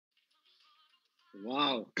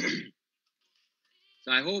Wow.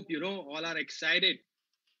 So I hope, all are excited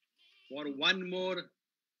for one more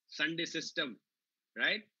Sunday system,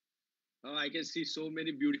 right? Oh, I can see so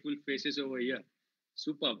many beautiful faces over here.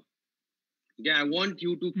 Superb. Yeah, I want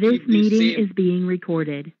you to This keep the meeting is same. being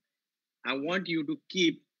recorded. I want you to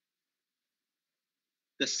keep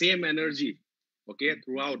the same energy, okay,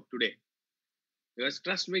 throughout today. Because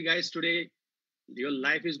trust me, guys, today your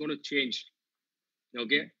life is going to change,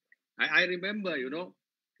 okay? I remember,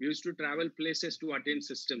 we used to travel places to attend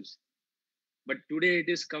systems, but today it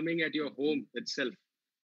is coming at your home itself,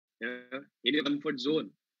 in your comfort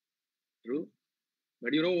zone. True.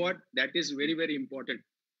 But you know what? That is very, very important.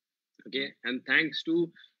 Okay. And thanks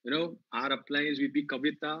to, our appliance VP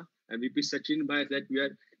Kavita and VP Sachin Bhai that we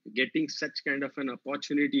are getting such kind of an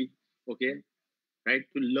opportunity, okay, right,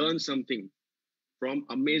 to learn something from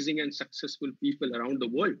amazing and successful people around the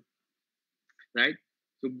world, right?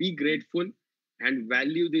 So be grateful and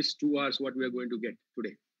value these 2 hours what we are going to get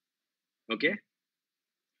today. Okay.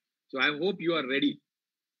 So I hope you are ready.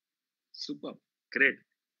 Super. Great.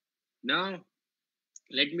 Now,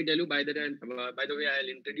 let me tell you, by the way, I'll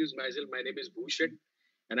introduce myself. My name is Bhushan,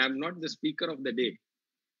 and I'm not the speaker of the day,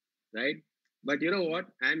 right? But you know what?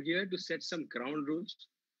 I'm here to set some ground rules.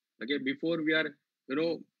 Okay, before we are, you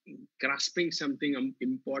know, grasping something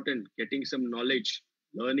important, getting some knowledge,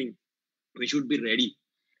 learning, we should be ready,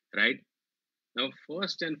 right? Now,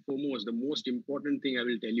 first and foremost, the most important thing I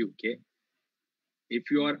will tell you, okay, if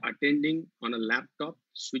you are attending on a laptop,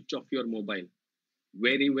 switch off your mobile.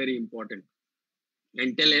 Very, very important.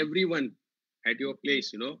 And tell everyone at your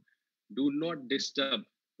place, do not disturb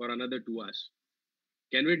for another 2 hours.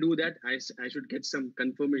 Can we do that? I should get some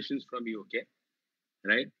confirmations from you, okay?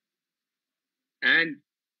 Right? And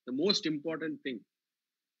the most important thing,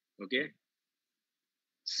 okay?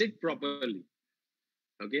 Sit properly,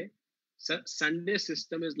 okay? So Sunday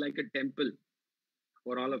system is like a temple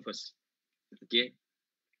for all of us, okay?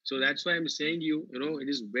 So that's why I'm saying it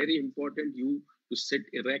is very important you to sit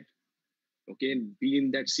erect, okay, and be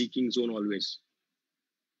in that seeking zone always,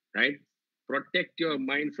 right? Protect your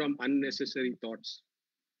mind from unnecessary thoughts.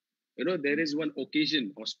 There is one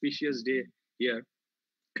occasion, auspicious day here.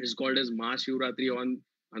 It is called as Mahashivratri.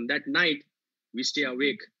 On that night, we stay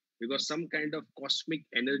awake because some kind of cosmic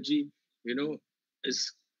energy, you know,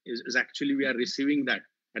 is is actually we are receiving that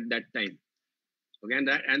at that time. Okay,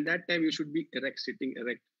 and that time you should be erect, sitting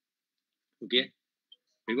erect. Okay,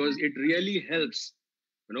 because it really helps,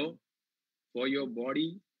 you know, for your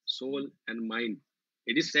body, soul, and mind.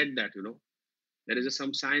 It is said that there is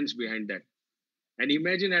some science behind that. And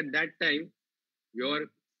imagine at that time you're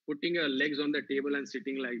putting your legs on the table and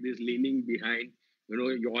sitting like this, leaning behind,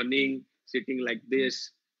 yawning, sitting like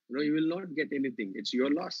this. You will not get anything. It's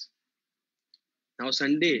your loss. Now,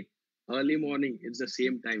 Sunday, early morning, it's the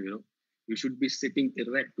same time, You should be sitting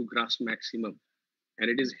erect to grasp maximum. And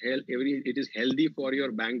it is healthy for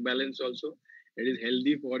your bank balance also. It is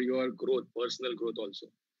healthy for your growth, personal growth also.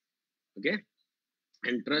 Okay.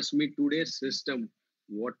 And trust me, today's system,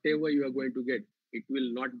 whatever you are going to get, it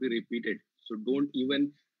will not be repeated. So don't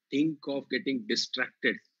even think of getting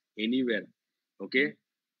distracted anywhere. Okay.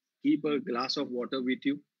 Keep a glass of water with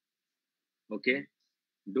you. Okay.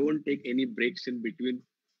 Don't take any breaks in between.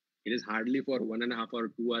 It is hardly for 1.5 or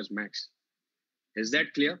 2 hours max. Is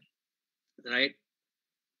that clear? Right.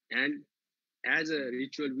 And as a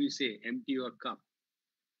ritual, we say empty your cup.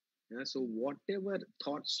 Yeah, so whatever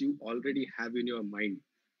thoughts you already have in your mind,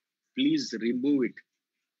 please remove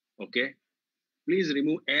it. Okay. Please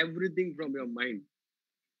remove everything from your mind.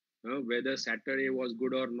 Whether Saturday was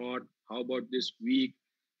good or not, how about this week,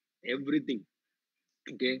 everything.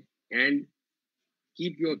 Okay. And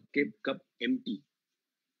keep your cup empty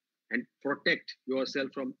and protect yourself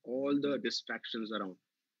from all the distractions around.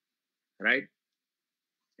 Right.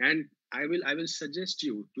 And I will suggest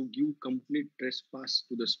you to give complete trespass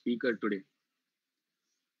to the speaker today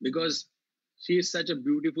because she is such a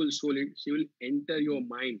beautiful soul. She will enter your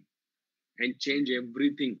mind and change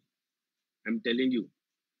everything. I'm telling you.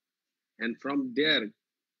 And from there,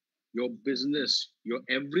 your business, your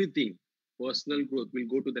everything, personal growth will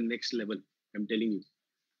go to the next level. I'm telling you.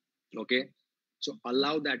 Okay. So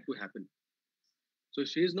allow that to happen. So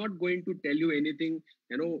she is not going to tell you anything,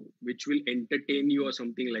 which will entertain you or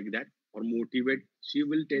something like that or motivate. She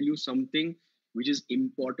will tell you something which is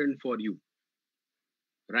important for you.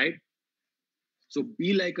 Right. So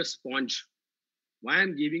be like a sponge. Why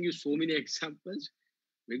I'm giving you so many examples?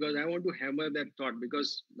 Because I want to hammer that thought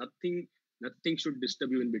because nothing should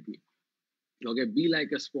disturb you in between. Okay. Be like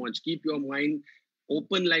a sponge. Keep your mind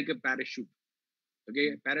open like a parachute.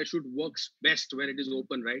 Okay, parachute works best when it is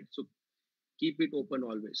open, right? So keep it open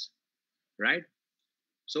always, right?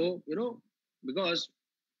 So, because,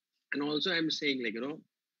 and also I'm saying, like,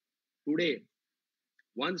 today,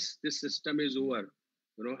 once this system is over,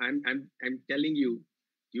 I'm telling you,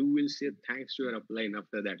 you will say thanks to your upline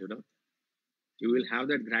after that, you will have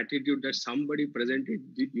that gratitude that somebody presented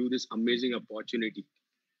you this amazing opportunity,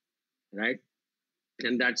 right?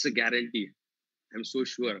 And that's a guarantee. I'm so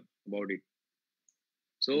sure about it.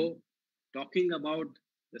 So, talking about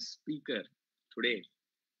the speaker today,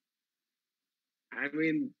 I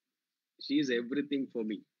mean, she is everything for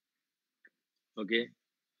me. Okay.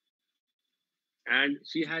 And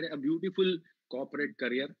she had a beautiful corporate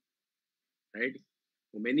career, right?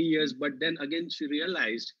 For many years. But then again, she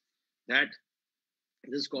realized that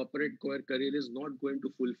this corporate career is not going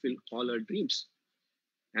to fulfill all her dreams.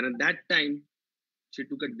 And at that time, she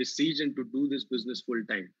took a decision to do this business full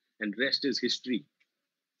time, and rest is history.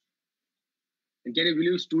 And can you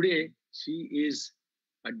believe today she is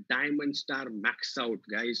a diamond star max out,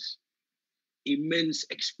 guys? Immense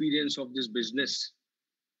experience of this business.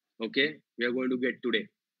 Okay, we are going to get today.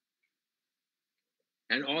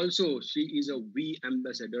 And also, she is a V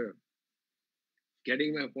ambassador.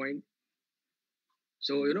 Getting my point?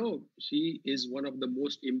 So, she is one of the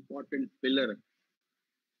most important pillar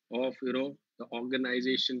of, the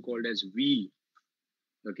organization called as V,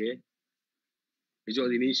 okay, which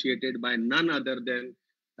was initiated by none other than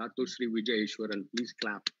Shri Vijay Ishwaran. Please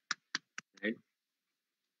clap, right?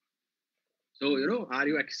 So, are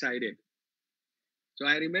you excited? So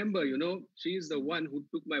I remember, she is the one who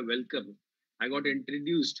took my welcome. I got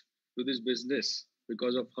introduced to this business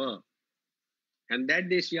because of her. And that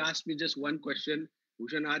day she asked me just one question,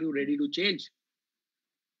 Bhushan, are you ready to change?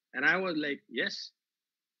 And I was like, yes,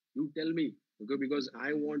 you tell me. Okay, because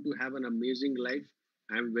I want to have an amazing life.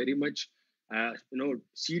 I'm very much,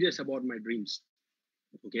 serious about my dreams.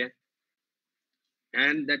 Okay.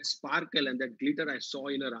 And that sparkle and that glitter I saw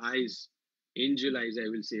in her eyes, angel eyes, I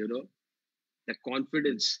will say, that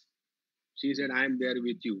confidence. She said, I'm there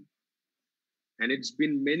with you. And it's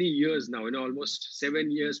been many years now, almost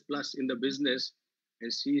 7 years plus in the business,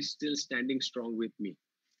 and she is still standing strong with me.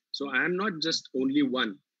 So I am not just only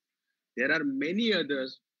one. There are many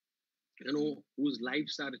others, whose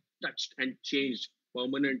lives are touched and changed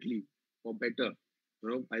permanently for better,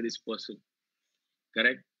 by this person.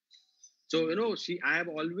 Correct? So, I have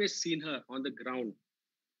always seen her on the ground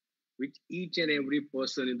with each and every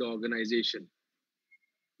person in the organization.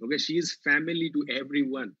 Okay, she is family to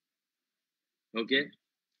everyone. Okay,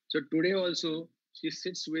 so today also she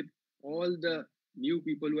sits with all the new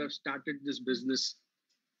people who have started this business,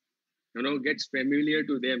 gets familiar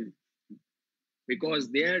to them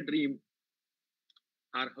because their dream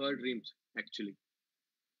are her dreams actually,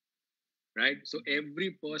 right? So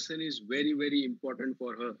every person is very, very important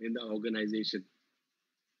for her in the organization.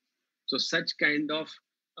 So such kind of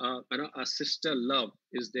a sister love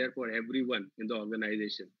is there for everyone in the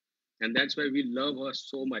organization, and that's why we love her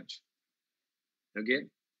so much. Okay,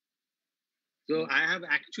 so I have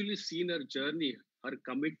actually seen her journey, her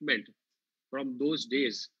commitment from those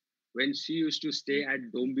days when she used to stay at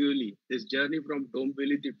Dombivli. This journey from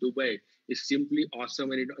Dombivli to Dubai is simply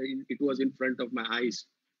awesome, and it was in front of my eyes.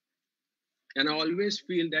 And I always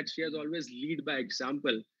feel that she has always lead by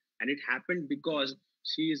example, and it happened because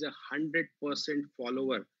she is 100%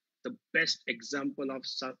 follower, the best example of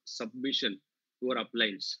submission to her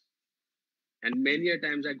uplines. And many a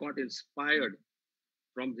times I got inspired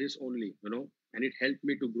from this only, and it helped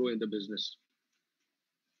me to grow in the business,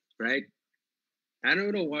 right? And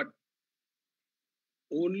you know what?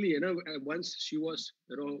 Only once she was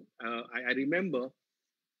I remember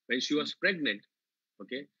when she was pregnant.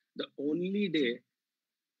 Okay, the only day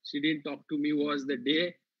she didn't talk to me was the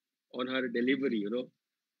day on her delivery.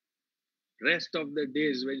 Rest of the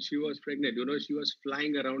days when she was pregnant, she was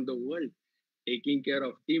flying around the world, taking care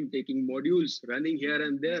of team, taking modules, running here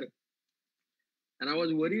and there. And I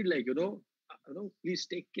was worried, like, please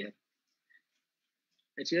take care.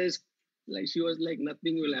 And she was like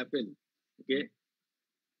nothing will happen. Okay,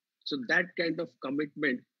 so that kind of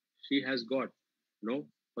commitment she has got,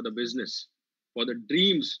 for the business, for the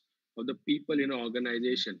dreams of the people in our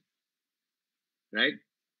organization, right?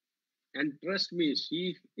 And trust me,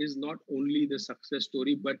 she is not only the success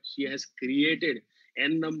story, but she has created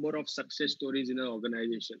n number of success stories in our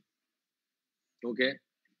organization. Okay,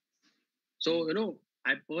 so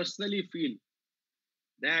I personally feel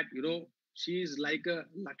that she is like a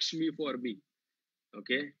Lakshmi for me.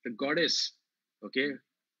 Okay, the goddess. Okay,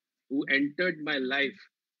 who entered my life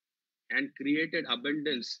and created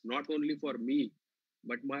abundance not only for me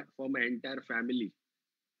but for my entire family.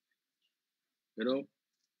 you know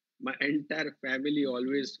My entire family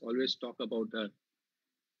always talk about her.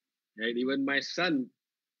 Right? Even my son,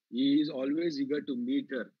 he is always eager to meet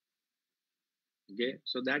her. Okay,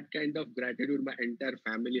 so that kind of gratitude my entire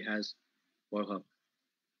family has for her.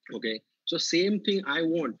 Okay, so same thing I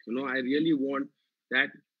want. I really want that.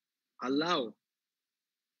 Allow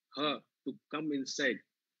her to come inside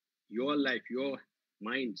your life, your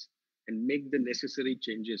minds, and make the necessary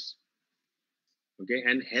changes. Okay,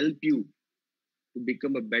 and help you to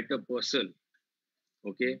become a better person.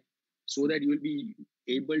 Okay, so that you will be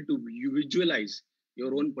able to visualize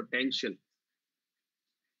your own potential.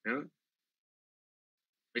 Yeah?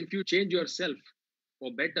 If you change yourself for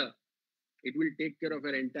better, it will take care of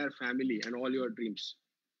your entire family and all your dreams.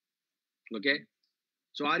 Okay,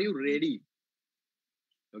 so are you ready?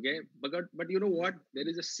 Okay, but you know what, there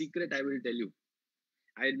is a secret I will tell you.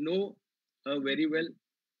 I know her very well.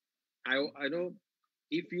 I know,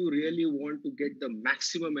 if you really want to get the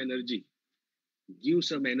maximum energy, give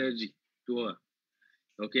some energy to her.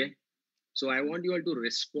 Okay, so I want you all to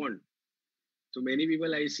respond. So many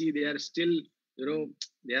people I see, they are still,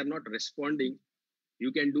 they are not responding.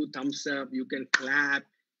 You can do thumbs up, you can clap,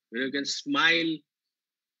 you can smile.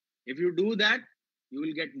 If you do that, you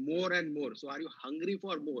will get more and more. So are you hungry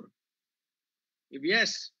for more? If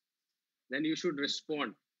yes, then you should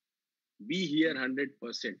respond. Be here 100%.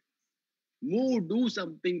 Move, do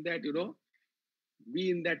something that, be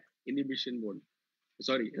in that inhibition mode.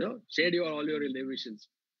 Sorry, shed your all your inhibitions.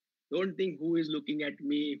 Don't think who is looking at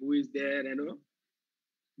me, who is there,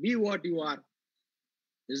 be what you are.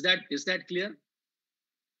 Is that clear?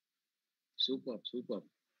 Superb, superb.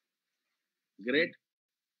 Great.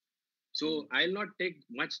 So I'll not take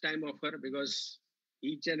much time of her, because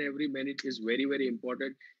each and every minute is very, very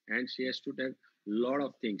important, and she has to tell a lot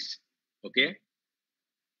of things. Okay.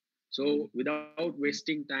 So without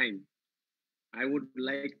wasting time, I would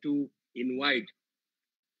like to invite,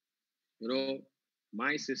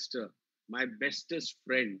 my sister, my bestest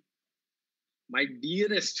friend, my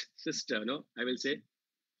dearest sister, no, I will say,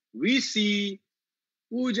 we see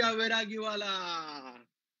Pooja Viragiwala.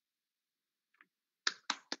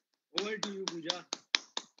 Over to you, Pooja.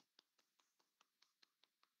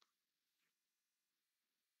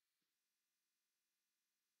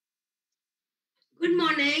 Good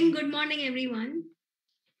morning, everyone.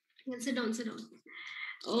 Sit down, sit down.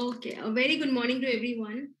 Okay, a very good morning to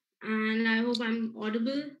everyone, and I hope I'm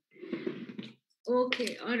audible.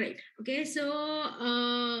 Okay, all right. Okay,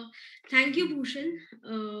 so thank you, Bhushan.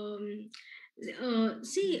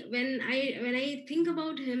 See, when I think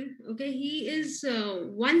about him, okay, he is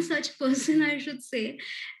one such person, I should say,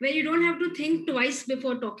 where you don't have to think twice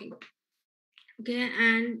before talking. Okay,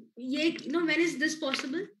 and when is this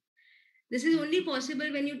possible? This is only possible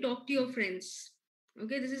when you talk to your friends.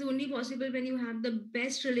 Okay, this is only possible when you have the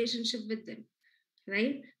best relationship with them,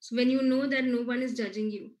 right? So when you know that no one is judging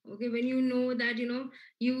you, okay, when you know that you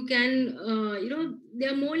can they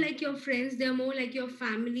are more like your friends, they are more like your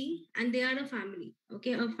family, and they are a family.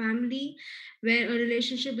 Okay, a family where a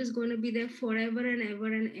relationship is going to be there forever and ever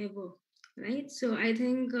and ever, right? So I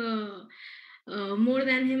think more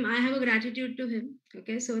than him, I have a gratitude to him.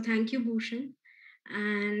 Okay, so thank you, Bhushan.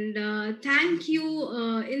 And thank you,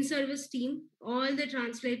 in service team, all the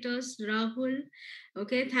translators, Rahul.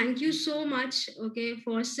 Okay, thank you so much, okay,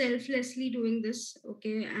 for selflessly doing this.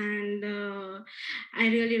 Okay, and I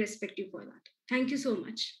really respect you for that. Thank you so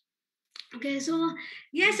much. Okay, so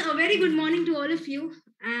yes, a very good morning to all of you.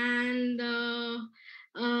 And uh,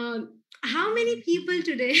 how many people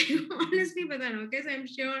today? Honestly, but okay, so I'm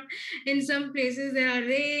sure in some places there are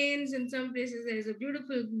rains, in some places there is a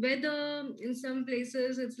beautiful weather, in some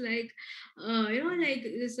places it's like, like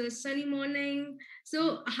it's a sunny morning.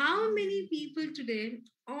 So, how many people today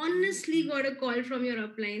honestly got a call from your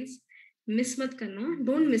uplines? Miss mat karna,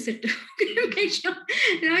 don't miss it. Make sure,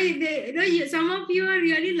 some of you are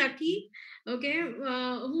really lucky, okay,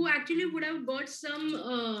 who actually would have got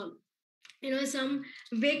some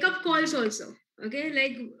wake up calls also, okay,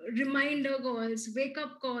 like reminder calls, wake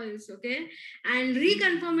up calls, okay, and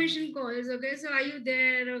reconfirmation calls. Okay, so are you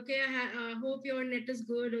there? Okay, I hope your net is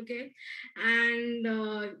good. Okay, and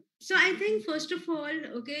so I think first of all,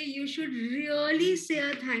 okay, you should really say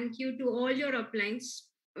a thank you to all your uplines.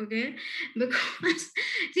 Okay, because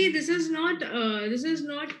see, this is not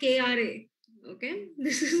KRA. Okay,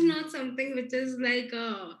 this is not something which is like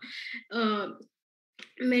uh,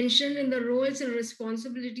 mentioned in the roles and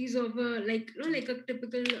responsibilities of like a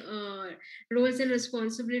typical roles and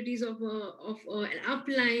responsibilities of an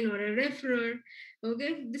upline or a referrer.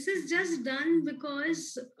 Okay, this is just done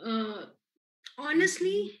because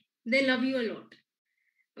honestly they love you a lot.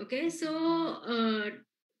 Okay, so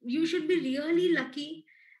you should be really lucky,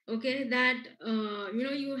 okay, that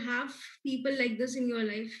you have people like this in your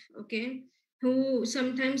life, okay, who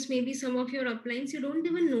sometimes maybe some of your uplines you don't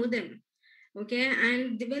even know them, okay,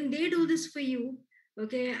 and when they do this for you,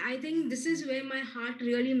 okay, I think this is where my heart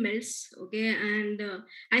really melts, okay, and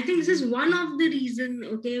I think this is one of the reason,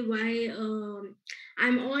 okay, why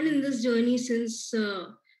I'm on in this journey since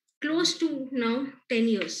close to now 10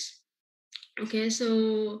 years. Okay,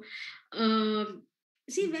 so um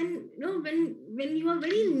see, when you are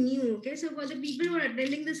very new, okay, so for the people who are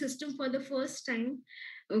attending the system for the first time,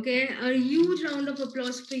 okay, a huge round of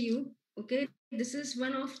applause for you. Okay, this is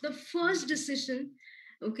one of the first decision,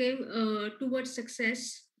 okay, towards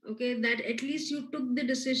success, okay, that at least you took the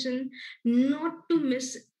decision not to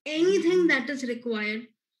miss anything that is required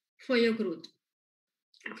for your growth.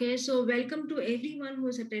 Okay, so welcome to everyone who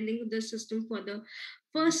is attending the system for the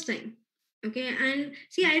first time. Okay, and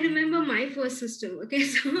see, I remember my first system. Okay,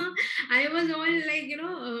 so I was all like,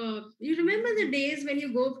 you remember the days when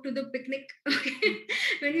you go to the picnic? Okay,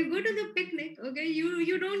 when you go to the picnic, okay,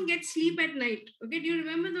 you don't get sleep at night. Okay, do you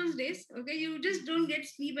remember those days? Okay, you just don't get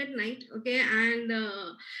sleep at night. Okay, and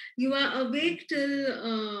you are awake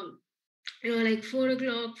till like 4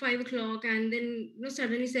 o'clock, 5 o'clock, and then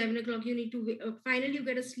suddenly 7 o'clock you need to finally you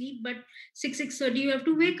get a sleep, but 6:30 you have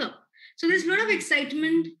to wake up. So there's a lot of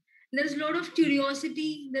excitement, there's a lot of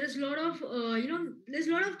curiosity, there is a lot of there's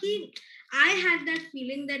a lot of key. I had that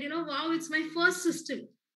feeling that wow, it's my first system.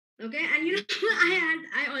 Okay, and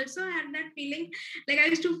I also had that feeling, like I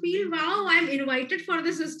used to feel wow, I'm invited for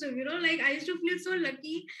the system, like I used to feel so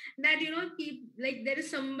lucky that keep like there is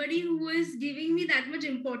somebody who is giving me that much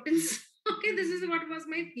importance. Okay, this is what was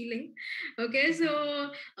my feeling. Okay,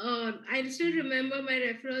 so I still remember my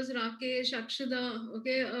referrers Rakesh, Akshada,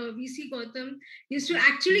 okay, VC Gautam used to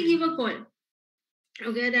actually give a call.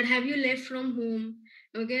 Okay, that have you left from home?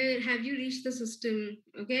 Okay, have you reached the system?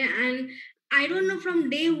 Okay, and I don't know, from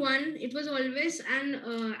day one it was always an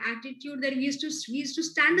attitude that we used to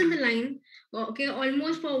stand in the line, okay,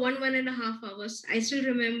 almost for 1.5 hours. I still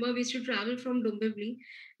remember we used to travel from Dombivli,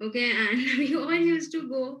 okay, and we all used to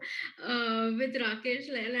go with Rakesh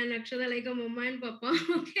and Akshada like a mama and papa.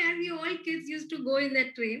 Okay, and we all kids used to go in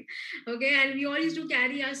that train, okay, and we all used to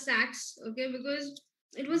carry our sacks, okay, because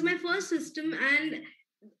it was my first system. And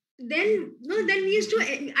then no then we used to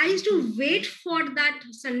I used to wait for that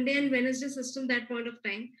Sunday and Wednesday system, that point of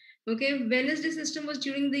time. Okay, Wednesday system was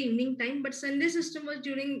during the evening time, but Sunday system was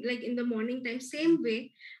during like in the morning time, same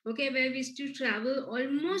way. Okay, where we used to travel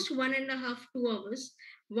almost 1.5 2 hours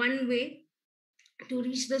one way to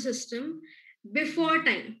reach the system before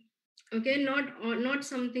time. Okay, not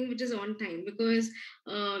something which is on time, because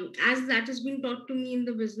as that has been taught to me in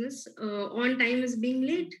the business, on time is being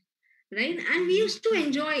late, right? And we used to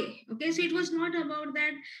enjoy. Okay, so it was not about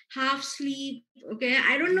that half sleep. Okay,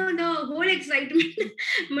 I don't know, the whole excitement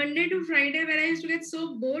Monday to Friday, where I used to get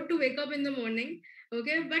so bored to wake up in the morning.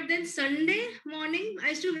 Okay, but then Sunday morning I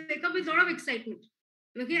used to wake up with a lot of excitement.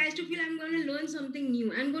 Okay, I used to feel I'm going to learn something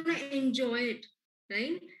new, I'm going to enjoy it,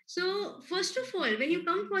 right? So first of all, when you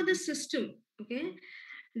come for the system, okay,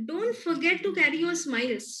 don't forget to carry your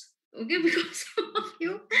smiles. Okay, because of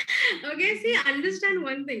you. Okay, see, understand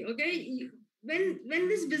one thing. Okay, when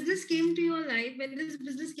this business came to your life, when this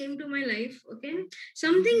business came to my life, okay,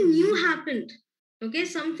 something new happened. Okay,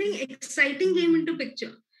 something exciting came into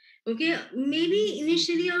picture. Okay, maybe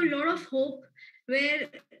initially a lot of hope, where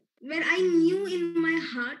I knew in my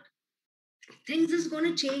heart things is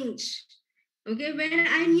going to change. Okay, where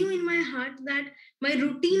I knew in my heart that my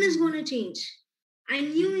routine is going to change. I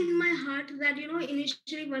knew in my heart that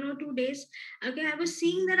initially 1 or 2 days, okay, I was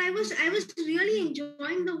seeing that I was really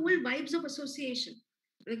enjoying the whole vibes of association.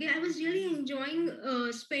 Okay, I was really enjoying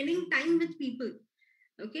spending time with people.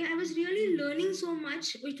 Okay, I was really learning so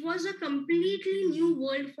much. It was a completely new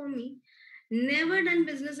world for me. Never done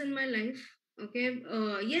business in my life. Okay,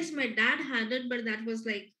 yes, my dad had it, but that was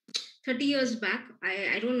like 30 years back.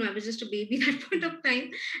 I don't know, I was just a baby that point of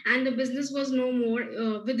time, and the business was no more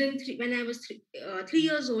within when I was 3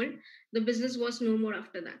 years old. The business was no more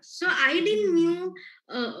after that. So I didn't knew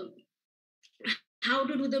uh, how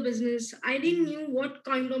to do the business. I didn't knew what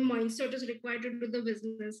kind of mindset is required to do the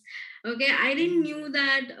business. Okay, I didn't knew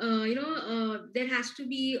that there has to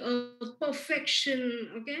be a perfection.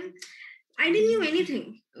 Okay, I didn't knew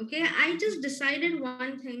anything. Okay, I just decided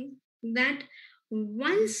one thing, that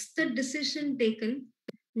once the decision taken,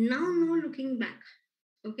 now no looking back.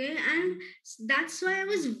 Okay, and that's why I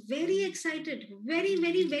was very excited, very,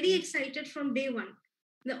 very, very excited from day one.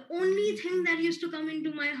 The only thing that used to come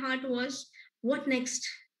into my heart was, what next?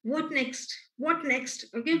 what next,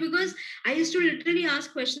 okay? Because I used to literally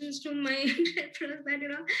ask questions to my entrepreneurs that,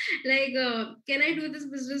 like, can I do this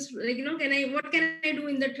business, like, what can I do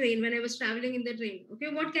in the train when I was traveling in the train, okay?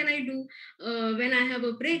 What can I do when I have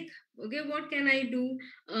a break, okay? What can I do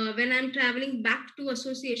when I'm traveling back to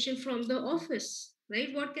association from the office,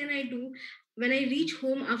 right? What can I do when I reach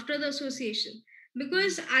home after the association?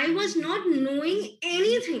 Because I was not knowing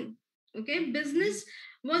anything, okay? Business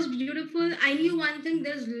was beautiful. I knew one thing,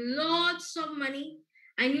 there's lots of money.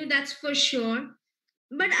 I knew that's for sure.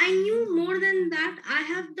 But I knew more than that. I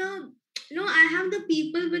have the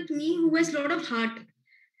people with me who has a lot of heart.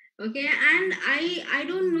 Okay. And I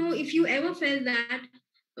don't know if you ever felt that.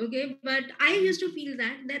 Okay. But I used to feel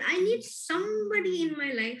that I need somebody in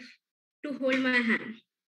my life to hold my hand.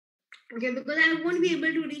 Okay, because I won't be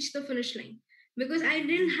able to reach the finish line, because I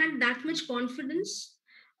didn't had that much confidence,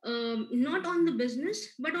 not on the business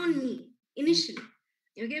but on me initially.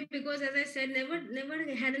 Okay, because as I said, never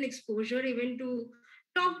had an exposure even to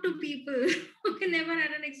talk to people. Okay, never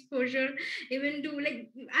had an exposure even to, like,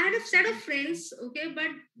 I had a set of friends, okay,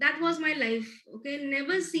 but that was my life. Okay,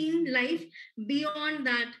 never seen life beyond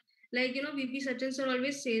that. Like, VP Sachin sir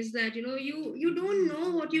always says that, you don't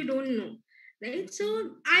know what you don't know, right?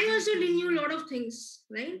 So I also didn't knew a lot of things,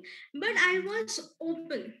 right? But I was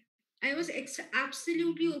open. I was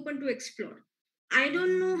absolutely open to explore. I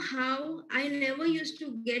don't know how. I never used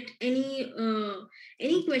to get any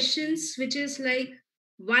questions which is like,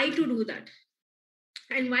 why to do that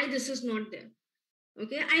and why this is not there.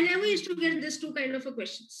 Okay, I never used to get this two kind of a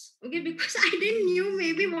questions. Okay, because I didn't knew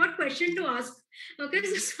maybe what question to ask. Okay,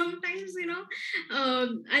 so sometimes,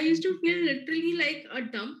 I used to feel literally like a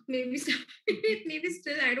dump. Maybe maybe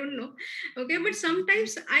still, I don't know. Okay, but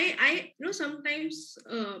sometimes sometimes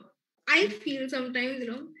I feel sometimes,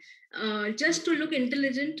 just to look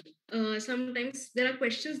intelligent. Sometimes there are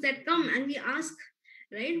questions that come and we ask,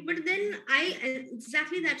 right? But then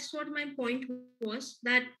exactly, that's what my point was,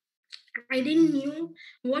 that I didn't knew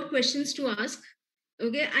what questions to ask.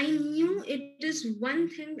 Okay, I knew it is one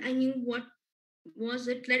thing. I knew what was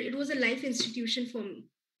it, like it was a life institution for me.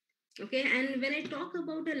 Okay, and when I talk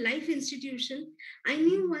about a life institution, I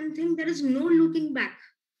knew one thing: there is no looking back.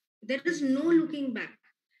 There is no looking back.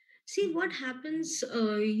 See what happens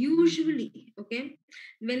usually. Okay,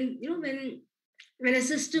 when a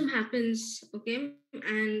system happens, okay,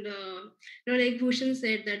 and like Bhushan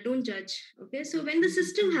said that don't judge. Okay, so when the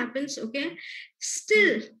system happens, okay,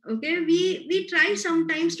 still, okay, we try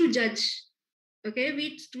sometimes to judge. Okay,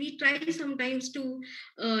 we try sometimes to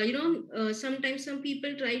sometimes some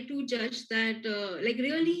people try to judge that, like,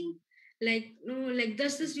 really, like, no, like,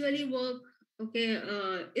 does this really work? Okay,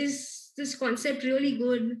 is this concept really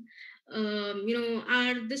good?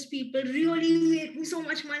 Are these people really making so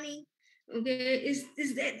much money? Okay, is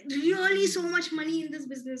there really so much money in this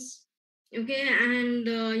business? Okay, and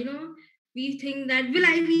we think that, will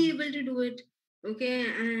I be able to do it? Okay,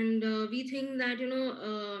 and we think that,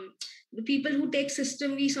 the people who take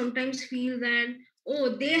system, we sometimes feel that, oh,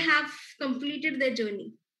 they have completed their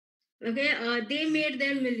journey. Okay, they made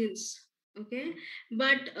their millions. Okay,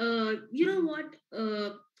 but you know what,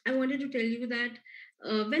 I wanted to tell you that,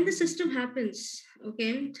 when the system happens,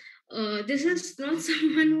 okay, this is not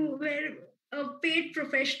someone who, where a paid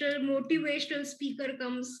professional motivational speaker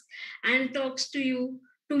comes and talks to you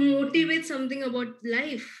to motivate something about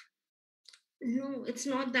life. No, it's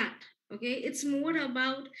not that. Okay, it's more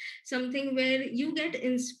about something where you get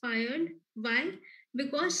inspired. Why?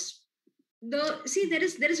 Because there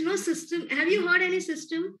is no system. Have you heard any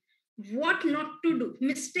system what not to do,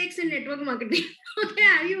 mistakes in network marketing? Okay,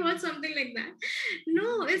 have you heard something like that?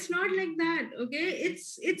 No, it's not like that. Okay,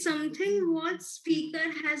 it's something what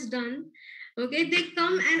speaker has done. Okay, they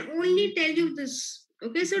come and only tell you this.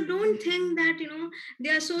 Okay, so don't think that, they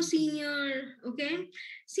are so senior. Okay,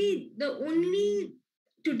 see, the only,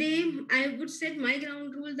 today I would set my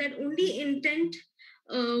ground rule that only intent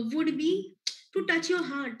would be to touch your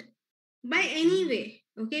heart by any way.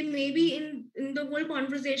 Okay, maybe in the whole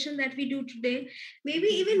conversation that we do today, maybe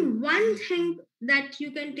even one thing that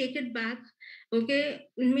you can take it back. Okay,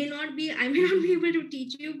 may not be, I may not be able to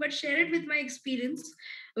teach you, but share it with my experience.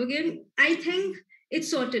 Okay, I think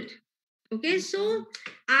it's sorted. Okay, so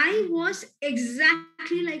I was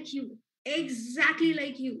exactly like you, exactly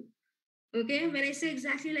like you. Okay, when I say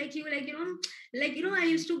exactly like you, like, I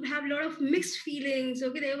used to have a lot of mixed feelings.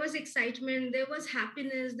 Okay, there was excitement, there was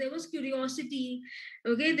happiness, there was curiosity.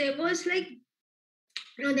 Okay, there was like,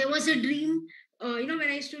 there was a dream. when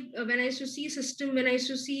I used to see system, when I used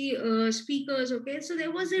to see speakers, okay, so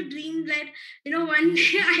there was a dream that one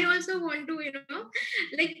day I also want to,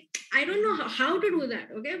 like, I don't know how to do that,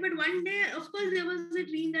 okay, but one day, of course, there was a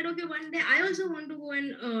dream that, okay, one day I also want to go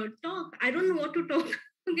and talk. I don't know what to talk.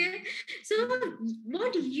 Okay, so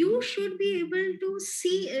what you should be able to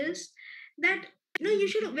see is that, you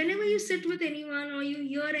should, whenever you sit with anyone or you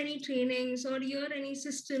hear any trainings or hear any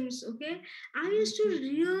systems, okay, I used to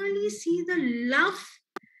really see the love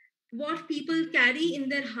what people carry in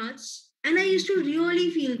their hearts, and I used to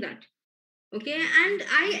really feel that. Okay, and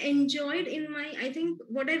I enjoyed in my, I think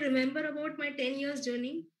what I remember about my 10 years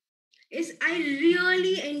journey is I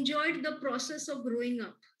really enjoyed the process of growing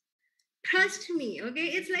up. Trust me, okay,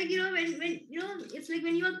 it's like, when it's like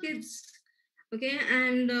when you are kids, okay,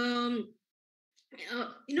 and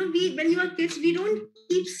we, when you are kids, we don't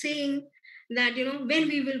keep saying that, when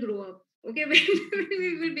we will grow up, okay, when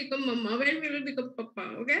we will become mama, when we will become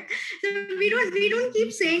papa, okay, so we don't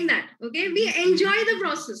keep saying that, okay, we enjoy the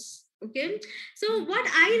process, okay. So what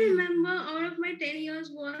I remember out of my 10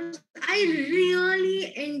 years was I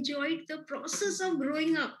really enjoyed the process of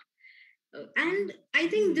growing up. And I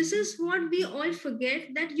think this is what we all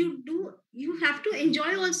forget, that you have to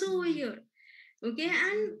enjoy also over here. Okay,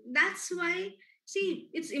 and that's why, see,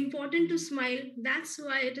 it's important to smile, that's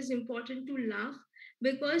why it is important to laugh,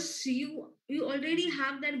 because you already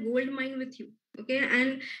have that gold mine with you. Okay,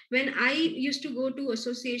 and when I used to go to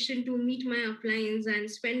association to meet my appliance and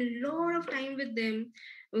spend a lot of time with them,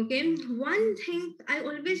 okay, one thing I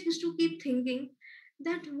always used to keep thinking,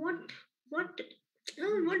 that what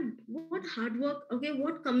what hard work, okay,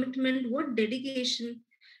 what commitment, what dedication.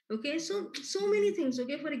 Okay, so many things.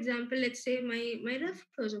 Okay, for example, let's say my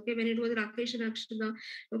reference, okay, when it was Rakesh and Akshita,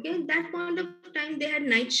 okay, that point of time they had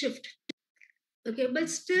night shift. Okay, but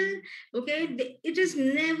still, okay, it is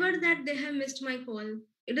never that they have missed my call.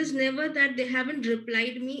 It is never that they haven't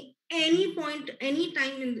replied me any point, any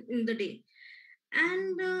time in the day.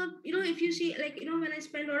 And if you see, like, when I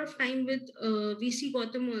spend a lot of time with VC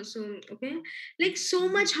Gautam also, okay, like, so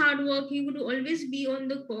much hard work, he would always be on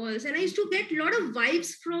the calls, and I used to get a lot of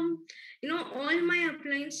vibes from all my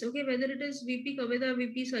uplines, okay, whether it is VP Kavita,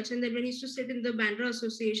 VP Sachin, that when he used to sit in the Bandra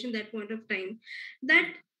Association, that point of time,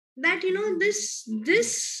 that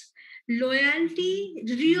this loyalty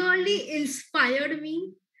really inspired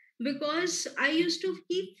me, because I used to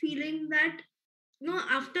keep feeling that,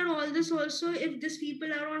 after all this also, if these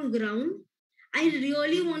people are on ground, I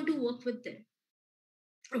really want to work with them.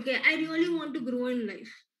 Okay, I really want to grow in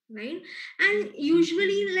life, right? And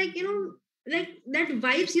usually, like, like, that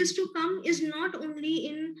vibes used to come is not only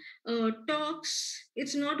in talks,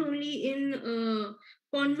 it's not only in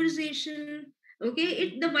conversation.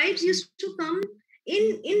 Okay, the vibes used to come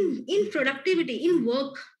in productivity, in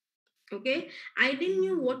work. Okay, I didn't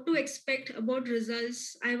know what to expect about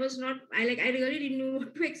results. I really didn't know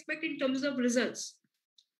what to expect in terms of results.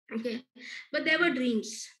 Okay, but there were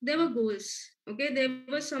dreams, there were goals. Okay, there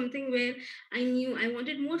was something where I knew I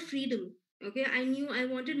wanted more freedom. Okay, I knew I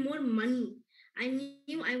wanted more money. I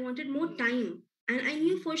knew I wanted more time. And I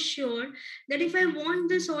knew for sure that if I want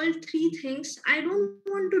this all three things, I don't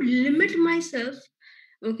want to limit myself,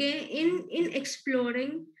 okay, in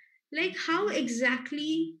exploring, like, how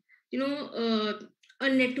exactly, a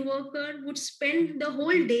networker would spend the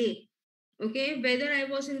whole day. Okay, whether I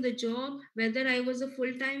was in the job, whether I was a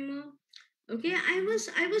full timer. Okay, I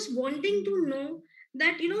was wanting to know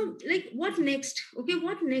that, like, what next. Okay,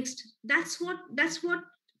 what next, that's what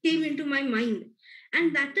came into my mind.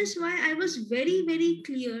 And that is why I was very, very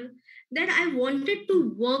clear that I wanted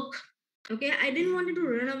to work. Okay, I didn't want to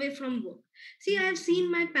run away from work. See, I have seen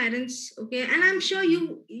my parents, okay, and I'm sure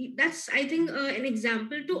that's, I think, an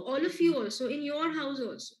example to all of you also, in your house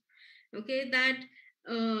also. Okay, that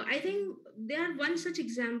I think they are one such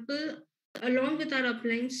example, along with our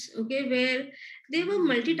uplines, okay, where they were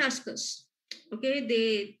multitaskers. Okay,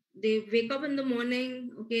 they wake up in the morning,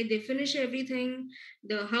 okay, they finish everything,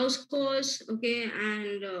 the house calls, okay,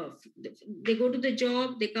 and they go to the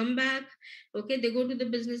job, they come back. Okay, they go to the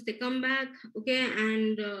business, they come back. Okay,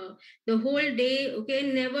 and the whole day,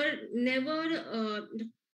 okay, never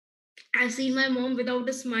I've seen my mom without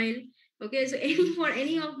a smile. Okay, so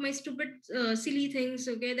any of my stupid, silly things,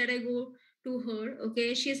 okay, that I go to her,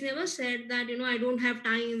 okay, she's never said that, I don't have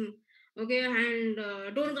time, okay, and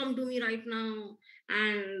don't come to me right now,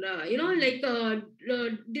 and like,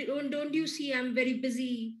 don't you see I'm very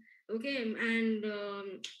busy, okay, and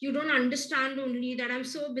you don't understand only that I'm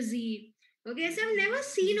so busy. Okay, so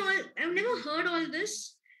I've never heard all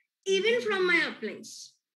this, even from my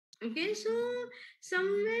uplines. Okay, so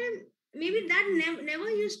somewhere. maybe that never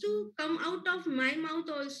used to come out of my mouth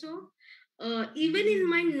also, even in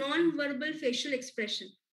my non-verbal facial expression,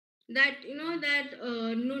 that that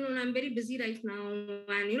no, no, no, I'm very busy right now.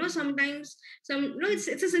 And sometimes some no, it's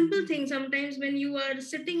a simple thing. Sometimes when you are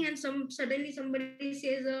sitting and suddenly somebody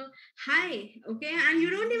says a hi, okay, and you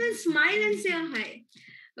don't even smile and say a hi.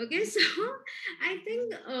 Okay, so I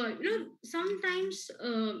think sometimes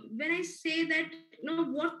when I say that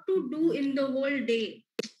what to do in the whole day,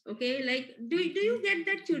 okay, like do you get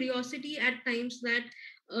that curiosity at times that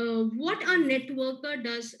what a networker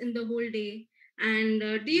does in the whole day? And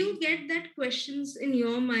do you get that questions in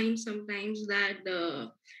your mind sometimes that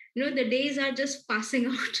the days are just passing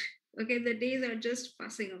out? Okay, the days are just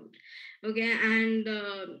passing out. Okay, and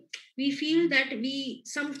we feel that we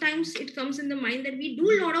sometimes it comes in the mind that we do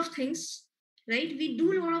a lot of things, right? We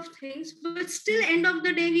do a lot of things, but still end of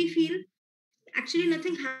the day we feel actually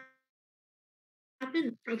nothing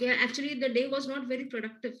happened. Okay, actually the day was not very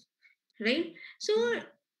productive, right? So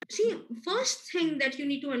see, first thing that you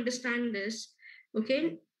need to understand is,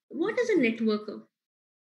 okay, what is a networker?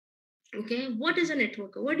 Okay, what is a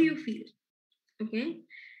networker? What do you feel? Okay,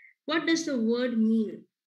 what does the word mean?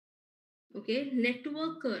 Okay,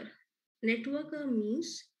 networker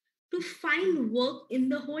means to find work in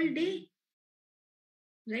the whole day,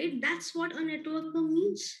 right? That's what a networker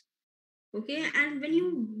means. Okay, and when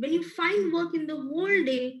you find work in the whole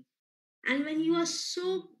day, and when you are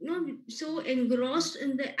so so engrossed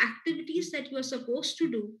in the activities that you are supposed to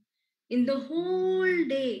do in the whole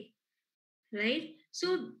day, right?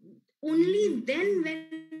 So only then when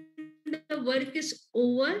the work is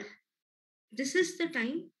over, this is the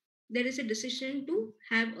time there is a decision to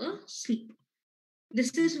have a sleep.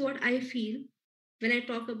 This is what I feel when I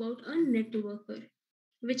talk about a networker,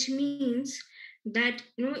 which means that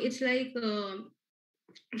it's like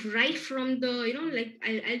right from the like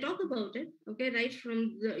I'll talk about it. Okay, right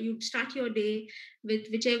from you start your day with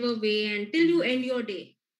whichever way until you end your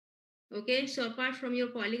day. Okay, so apart from your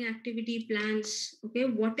calling activity plans, okay,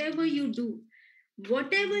 whatever you do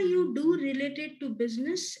related to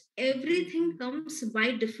business, everything comes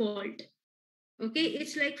by default. Okay,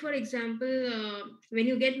 it's like, for example, when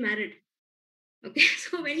you get married. Okay,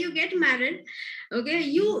 so when you get married, okay,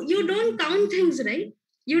 you don't count things, right?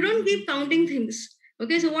 You don't keep counting things.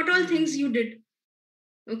 Okay, so what all things you did?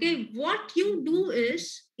 Okay, what you do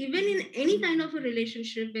is, even in any kind of a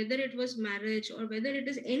relationship, whether it was marriage or whether it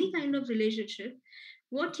is any kind of relationship,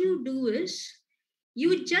 what you do is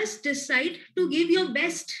you just decide to give your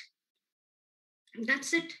best.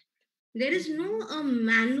 That's it. There is no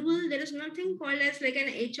manual. There is nothing called as like an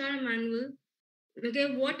HR manual.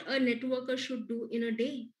 Okay, what a networker should do in a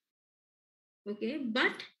day. Okay,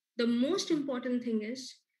 but the most important thing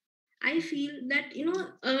is, I feel that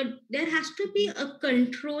there has to be a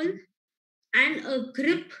control and a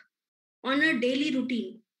grip on a daily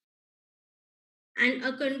routine. And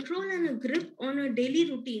a control and a grip on a daily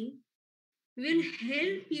routine will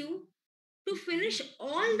help you to finish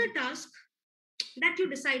all the tasks that you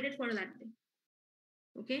decided for that day.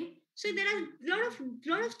 Okay, so there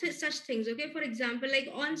are such things. Okay, for example, like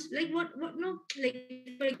on like what no like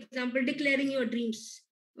for example, declaring your dreams.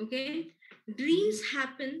 Okay, dreams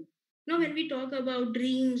happen. No, when we talk about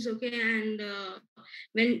dreams, okay, and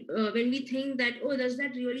when we think that, oh, does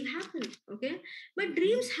that really happen? Okay, but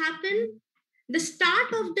dreams happen. The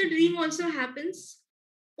start of the dream also happens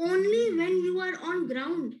only when you are on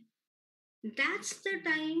ground. That's the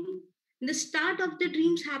time the start of the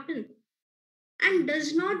dreams happen. And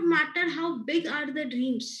does not matter how big are the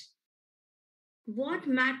dreams. What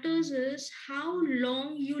matters is how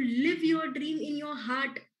long you live your dream in your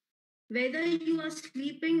heart. Whether you are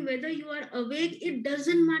sleeping, whether you are awake, it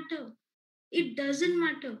doesn't matter. It doesn't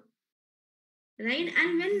matter. Right?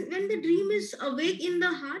 And when the dream is awake in the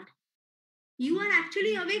heart, you are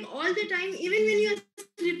actually awake all the time, even when you are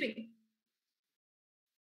sleeping.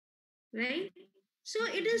 Right? So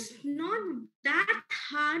it is not that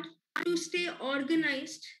hard to stay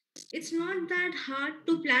organized. It's not that hard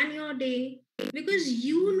to plan your day, because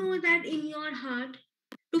you know that in your heart,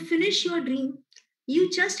 to finish your dream, you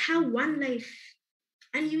just have one life,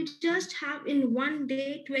 and you just have in one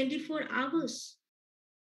day 24 hours,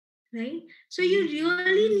 right? So you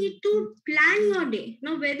really need to plan your day.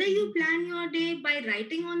 Now, whether you plan your day by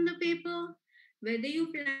writing on the paper, whether you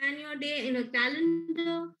plan your day in a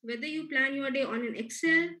calendar, whether you plan your day on an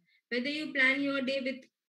Excel, whether you plan your day with,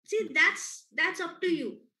 see, that's up to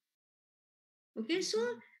you. Okay, so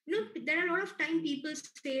there are a lot of time people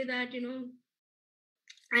say that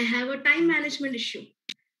I have a time management issue.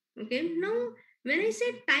 Okay, now when I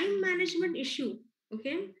say time management issue,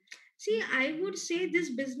 okay, See, I would say this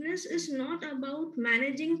business is not about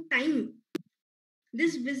managing time.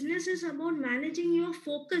 This business is about managing your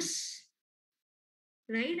focus,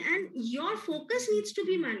 right? And your focus needs to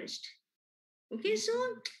be managed. Okay, so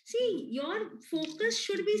see, your focus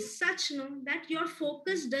should be such, no, that your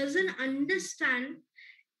focus doesn't understand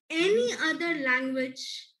any other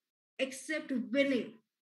language except winning,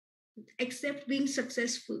 except being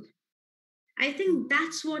successful. I think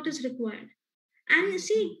that's what is required. And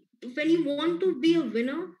see, when you want to be a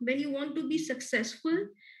winner, when you want to be successful,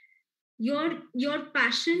 your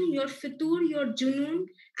passion, your fitur, your junoon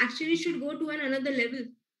actually should go to another level,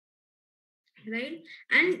 right?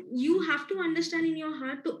 And you have to understand in your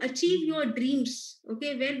heart to achieve your dreams,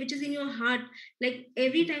 okay, where which is in your heart. Like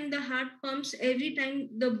every time the heart pumps, every time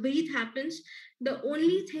the breath happens, the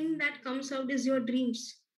only thing that comes out is your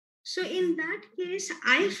dreams. So in that case,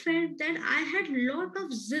 I felt that I had lot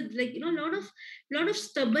of zid, like, lot of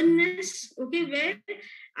stubbornness, okay, where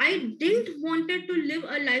I didn't wanted to live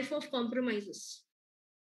a life of compromises.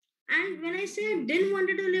 And when I say I didn't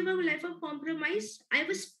wanted to live a life of compromise, I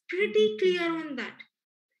was pretty clear on that.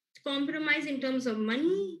 Compromise in terms of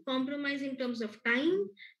money, compromise in terms of time,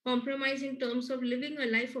 compromise in terms of living a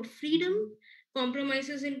life of freedom,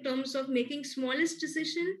 compromises in terms of making smallest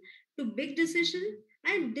decision to big decision.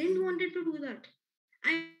 I didn't wanted to do that.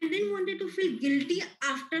 I didn't wanted to feel guilty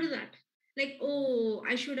after that. Like, oh,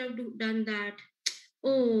 I should have done that.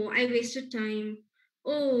 Oh, I wasted time.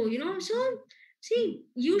 Oh, so see,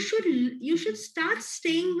 you should start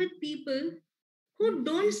staying with people who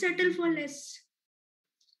don't settle for less.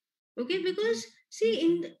 Okay, because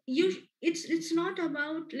see, it's not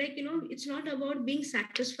about, like, it's not about being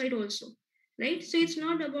satisfied also, right? So it's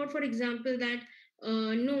not about, for example, that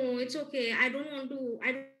no, it's okay, I don't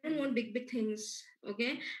want big things.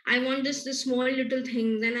 Okay, I want this small little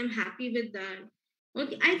things and I'm happy with that.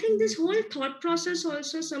 Okay, I think this whole thought process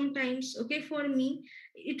also sometimes, okay, for me,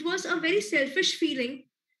 it was a very selfish feeling,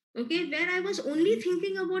 okay, where I was only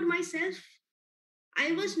thinking about myself.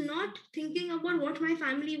 I was not thinking about what my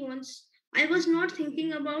family wants. I was not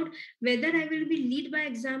thinking about whether I will be lead by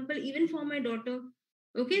example even for my daughter.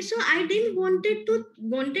 Okay, so I didn't wanted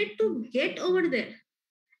to get over there.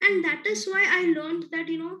 And that is why I learned that,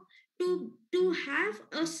 to have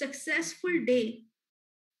a successful day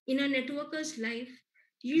in a networker's life,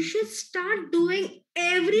 you should start doing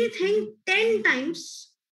everything 10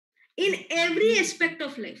 times in every aspect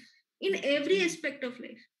of life. In every aspect of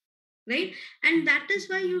life, right? And that is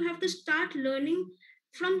why you have to start learning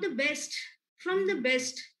from the best, from the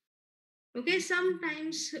best. Okay,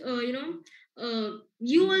 sometimes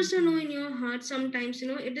you also know in your heart, sometimes,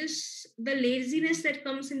 it is the laziness that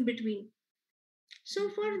comes in between. So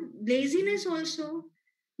for laziness also,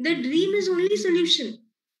 the dream is only solution.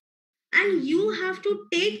 And you have to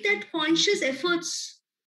take that conscious efforts,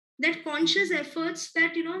 that,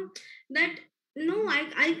 that no,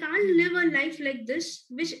 I can't live a life like this,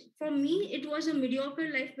 which for me it was a mediocre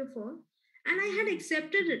life before, and I had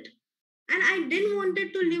accepted it. And I didn't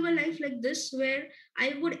wanted to live a life like this where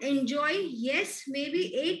I would enjoy, yes,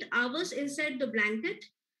 maybe 8 hours inside the blanket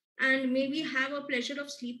and maybe have a pleasure of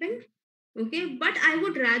sleeping. Okay, but I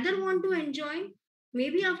would rather want to enjoy,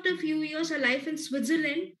 maybe after a few years, a life in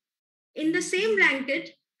Switzerland in the same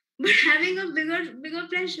blanket, but having a bigger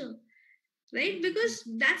pleasure, right? Because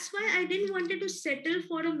that's why I didn't wanted to settle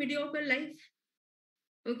for a mediocre life.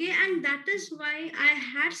 Okay, and that is why I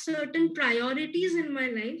had certain priorities in my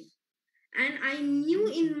life, and I knew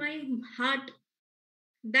in my heart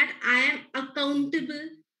that I am accountable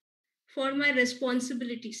for my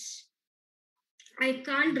responsibilities. I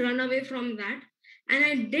can't run away from that. And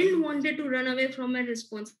I didn't wanted to run away from my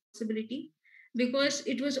responsibility, because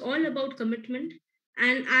it was all about commitment.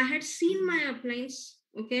 And I had seen my uplines,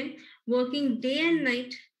 okay, working day and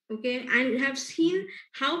night, okay, and have seen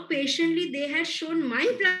how patiently they had shown my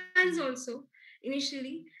plans also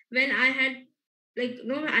initially, when I had, like,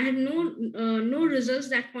 no, I had no results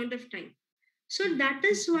that point of time. So that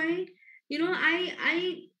is why,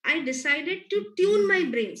 I decided to tune my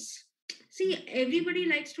brains. See, everybody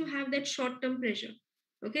likes to have that short term pleasure.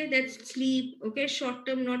 Okay, that's sleep. Okay, short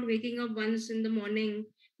term, not waking up once in the morning.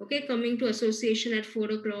 Okay, coming to association at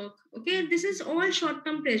 4 o'clock. Okay, this is all short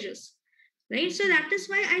term pleasures, right? So that is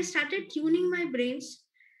why I started tuning my brains,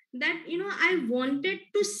 that, I wanted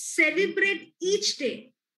to celebrate each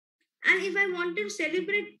day. And if I want to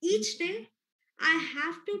celebrate each day, I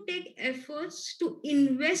have to take efforts to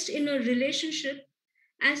invest in a relationship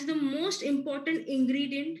as the most important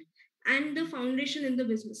ingredient and the foundation in the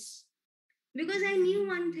business. Because I knew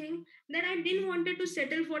one thing, that I didn't wanted to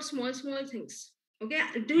settle for small things. Okay,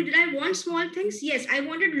 did I want small things? Yes, I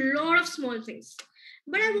wanted a lot of small things,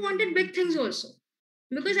 but I wanted big things also,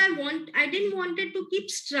 because I didn't wanted to keep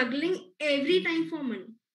struggling every time for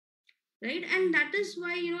money, right? And that is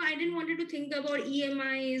why, I didn't wanted to think about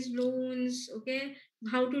EMIs, loans, okay,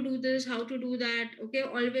 how to do this, how to do that, okay,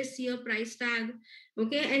 always see a price tag,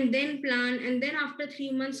 okay, and then plan, and then after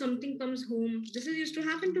 3 months something comes home. This is used to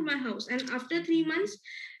happen to my house, and after 3 months,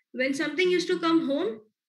 when something used to come home,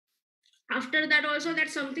 after that also that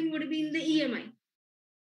something would be in the EMI.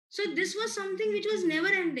 So this was something which was never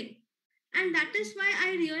ending. And that is why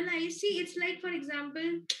I realized, see, it's like, for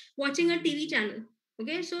example, watching a TV channel.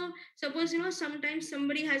 Okay, so suppose, sometimes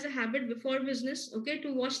somebody has a habit before business, okay,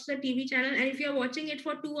 to watch the TV channel. And if you're watching it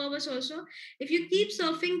for 2 hours also, if you keep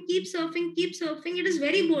surfing, keep surfing, keep surfing, it is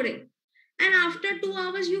very boring. And after 2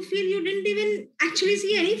 hours, you feel you didn't even actually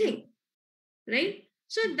see anything, right?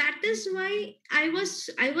 So that is why I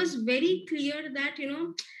was very clear that,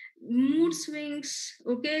 mood swings,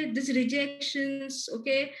 okay, these rejections,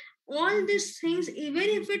 okay, all these things, even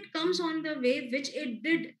if it comes on the way, which it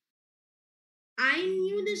did, I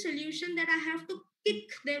knew the solution, that I have to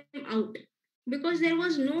kick them out, because there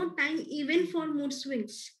was no time even for mood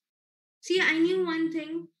swings. See, I knew one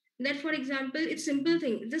thing, that, for example, it's simple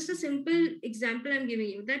thing. Just a simple example I'm giving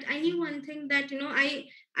you. That I knew one thing, that,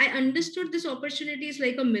 I understood this opportunity is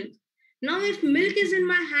like a milk. Now, if milk is in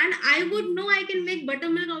my hand, I would know I can make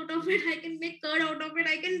buttermilk out of it. I can make curd out of it.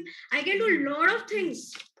 I can do a lot of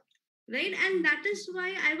things, right? And that is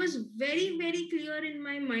why I was very, very clear in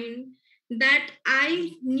my mind that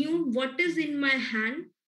I knew what is in my hand,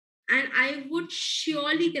 and I would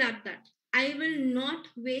surely grab that. I will not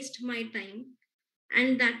waste my time.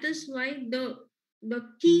 And that is why the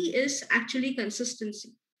key is actually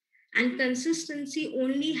consistency. And consistency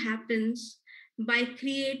only happens by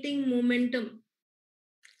creating momentum.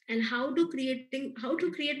 And how to create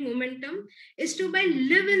momentum is to by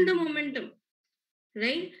live in the momentum,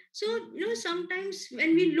 right? So, sometimes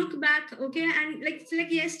when we look back, okay, and like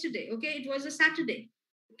yesterday, okay, it was a Saturday.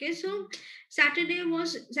 Okay, so Saturday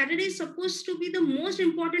is supposed to be the most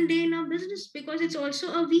important day in our business, because it's also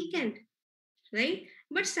a weekend, right?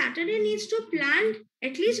 But Saturday needs to plan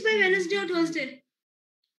at least by Wednesday or Thursday,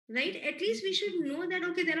 right? At least we should know that,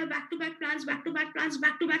 okay, there are back-to-back plans, back-to-back plans,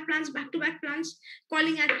 back-to-back plans, back-to-back plans,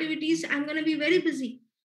 calling activities. I'm gonna be very busy,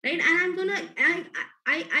 right? And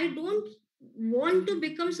I don't want to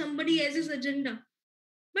become somebody else's agenda.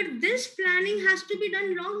 But this planning has to be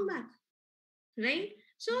done long back, right?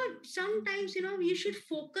 So sometimes, you should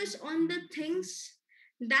focus on the things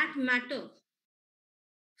that matter.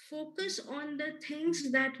 Focus on the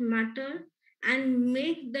things that matter, and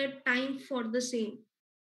make the time for the same.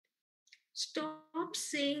 Stop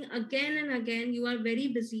saying again and again you are very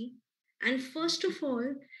busy. And first of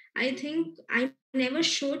all, I think I never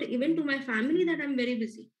showed even to my family that I'm very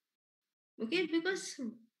busy. Okay, because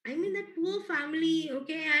I mean, that poor family,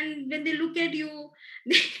 okay, and when they look at you,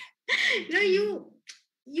 they,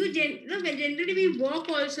 when generally we walk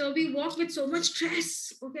also, we walk with so much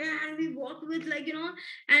stress, okay, and we walk with, like,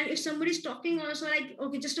 and if somebody's talking also, like,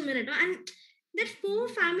 okay, just a minute, and that poor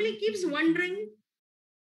family keeps wondering.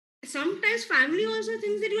 Sometimes family also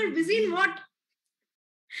thinks that you are busy in what.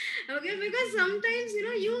 Okay, because sometimes,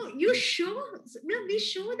 you show, we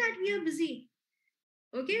show that we are busy,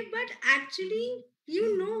 okay, but actually,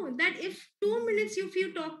 that if 2 minutes, if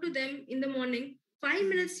you talk to them in the morning, 5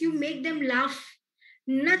 minutes you make them laugh,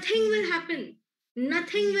 nothing will happen.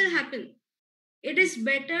 Nothing will happen. It is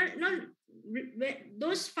better. No,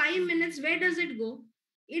 those 5 minutes, where does it go?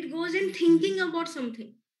 It goes in thinking about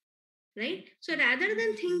something, right? So rather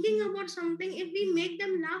than thinking about something, if we make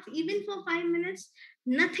them laugh even for 5 minutes,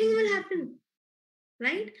 nothing will happen,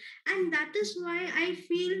 right? And that is why I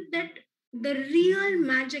feel that the real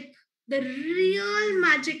magic,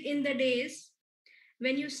 in the day is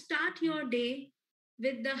when you start your day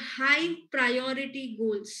with the high priority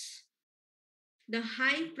goals. The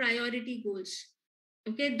high priority goals.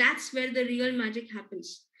 Okay, that's where the real magic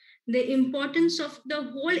happens. The importance of the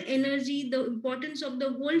whole energy, the importance of the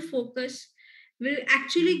whole focus will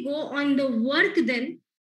actually go on the work then,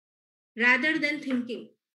 rather than thinking.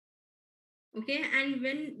 Okay, and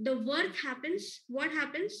when the work happens, what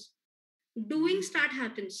happens? Doing start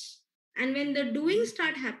happens. And when the doing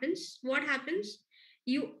start happens, what happens?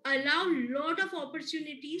 You allow lot of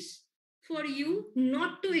opportunities for you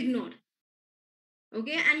not to ignore.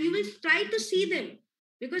 Okay, and you will try to see them,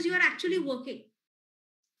 because you are actually working.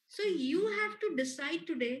 So you have to decide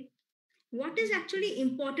today what is actually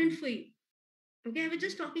important for you. Okay, I was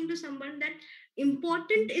just talking to someone that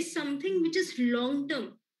important is something which is long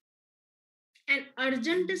term, and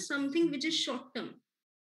urgent is something which is short term,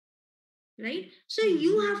 right? So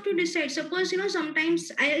you have to decide. Suppose,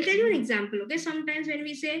 sometimes I'll tell you an example. Okay, sometimes when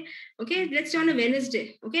we say, okay, let's say on a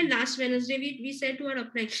Wednesday, okay, last Wednesday we said to our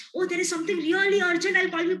upline, oh, there is something really urgent, I'll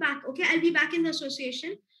call you back. Okay, I'll be back in the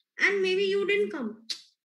association. And maybe you didn't come,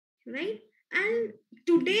 right? And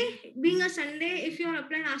today being a Sunday, if your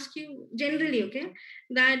upline asks you generally, okay,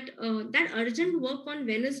 that urgent work on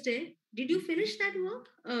Wednesday, did you finish that work?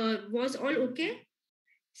 Was all okay?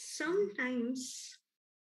 Sometimes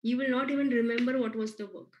you will not even remember what was the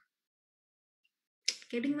work.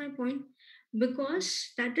 Getting my point?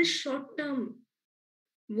 Because that is short term.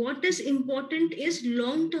 What is important is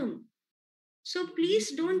long term. So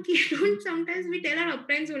please don't don't sometimes we tell our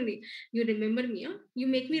uplines only, you remember me, huh? You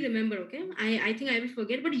make me remember, okay? I think I will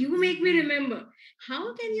forget, but you make me remember.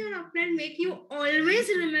 How can your upline make you always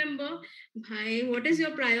remember? Bhai, what is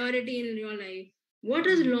your priority in your life? What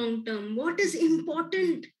is long term? What is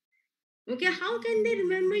important? Okay, how can they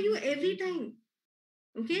remember you every time?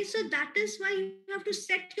 Okay, so that is why you have to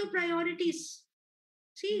set your priorities.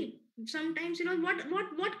 See, sometimes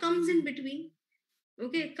what comes in between.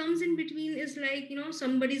 Okay, comes in between is like,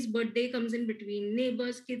 somebody's birthday comes in between,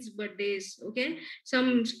 neighbors kids birthdays. Okay,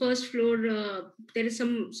 some first floor, there is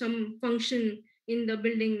some function in the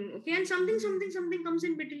building. Okay, and something comes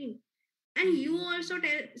in between. And you also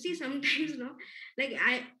tell, see, sometimes no, like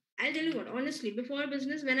I'll tell you what, honestly, before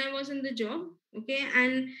business, when I was in the job, okay,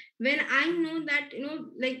 and when I know that,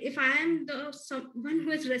 like if I am the someone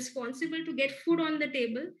who is responsible to get food on the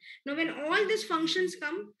table, now when all these functions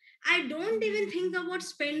come, I don't even think about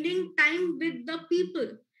spending time with the people.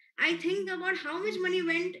 I think about how much money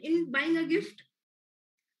went in buying a gift,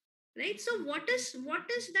 right? So what is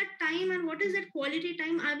that time and what is that quality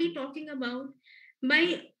time are we talking about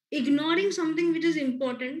by ignoring something which is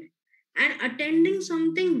important and attending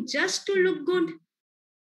something just to look good,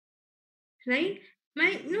 right?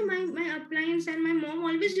 My appliance and my mom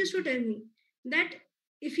always used to tell me that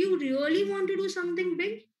if you really want to do something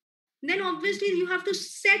big, then obviously you have to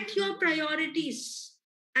set your priorities.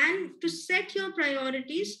 And to set your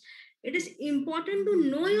priorities, it is important to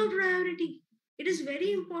know your priority. It is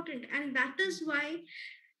very important. And that is why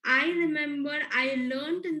I remember I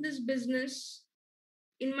learned in this business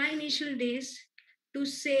in my initial days to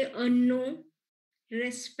say a no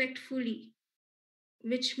respectfully,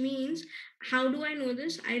 which means, how do I know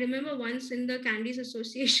this? I remember once in the Candies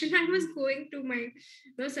Association, I was going to my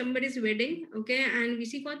somebody's wedding, okay, and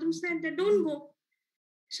VC Kautam said that don't go.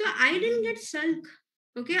 So I didn't get sulk.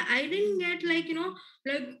 Okay, I didn't get like,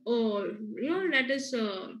 like, oh, that is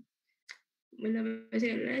मतलब ऐसे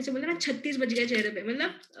ऐसे बोलते ना 36 बज गया चेहरे पे,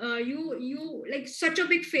 मतलब you like such a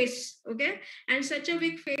big face, okay, and such a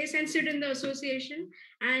big face, and sit in the association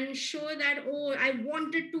and show that, oh, I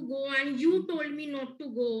wanted to go and you told me not to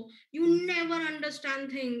go. You never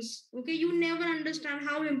understand things. Okay, you never understand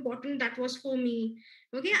how important that was for me.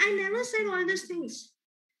 Okay, I never said all these things.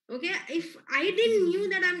 Okay, if I didn't knew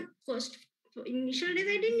that, I'm first initial days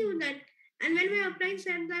I didn't knew that. And when my upline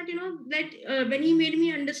said that, that when he made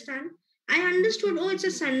me understand, I understood, oh, it's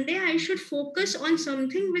a Sunday, I should focus on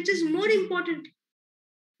something which is more important,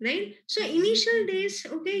 right? So initial days,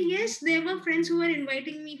 okay, yes, there were friends who were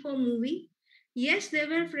inviting me for movie. Yes, there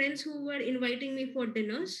were friends who were inviting me for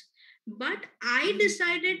dinners, but I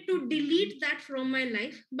decided to delete that from my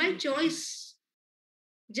life by choice,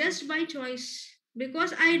 just by choice,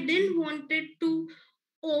 because I didn't wanted to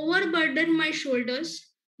overburden my shoulders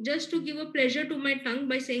just to give a pleasure to my tongue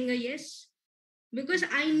by saying a yes. Because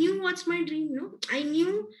I knew what's my dream, no? I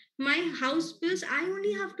knew my house bills I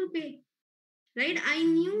only have to pay, right? I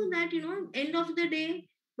knew that, end of the day,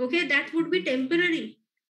 okay, that would be temporary.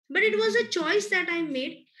 But it was a choice that I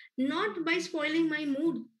made, not by spoiling my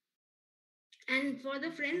mood. And for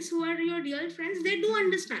the friends who are your real friends, they do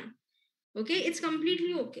understand. Okay, it's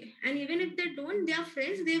completely okay. And even if they don't, they are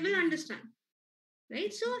friends, they will understand,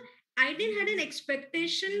 right? So I didn't had an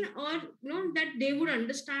expectation or that they would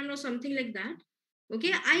understand or something like that.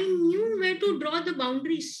 Okay, I knew where to draw the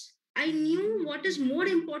boundaries. I knew what is more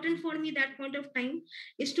important for me that point of time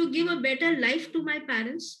is to give a better life to my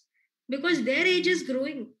parents, because their age is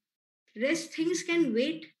growing. Rest things can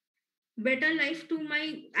wait. Better life to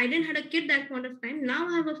my, I didn't had a kid that point of time. Now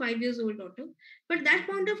I have a 5 years old daughter. But that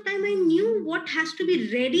point of time I knew what has to be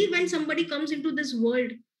ready when somebody comes into this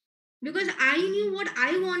world, because I knew what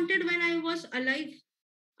I wanted when I was alive.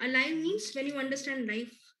 Alive means when you understand life.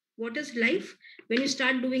 What is life? When you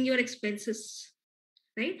start doing your expenses,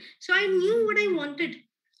 right? So I knew what I wanted.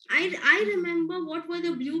 I remember what were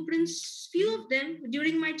the blueprints, few of them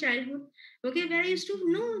during my childhood, okay, where I used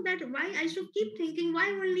to know that why I used to keep thinking, why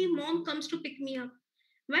only mom comes to pick me up?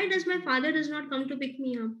 Why does my father does not come to pick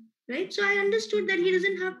me up? Right? So I understood that he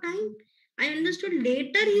doesn't have time. I understood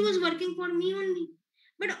later he was working for me only.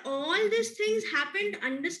 But all these things happened,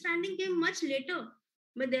 understanding came much later.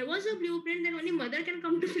 But there was a blueprint that only mother can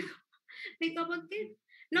come to pick up a kid.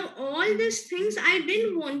 Now all these things I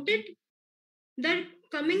didn't want it, the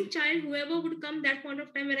coming child, whoever would come that point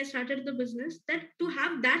of time when I started the business, that to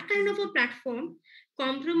have that kind of a platform,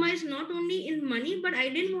 compromise not only in money, but I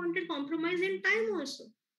didn't want it compromise in time also.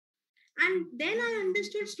 And then I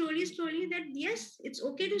understood slowly, slowly that yes, it's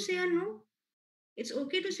okay to say a no. It's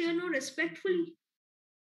okay to say a no respectfully,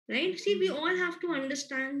 right? See, we all have to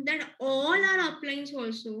understand that all our uplines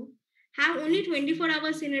also have only 24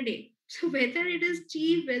 hours in a day. So whether it is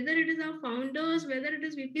chief, whether it is our founders, whether it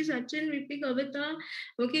is VP Sachin, VP Kavita,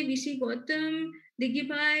 okay, VC Gautam,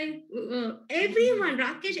 Digibhai, everyone,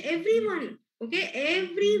 Rakesh, everyone, okay,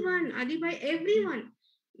 everyone, Adibhai, everyone,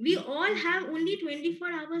 we all have only 24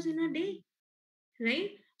 hours in a day, right?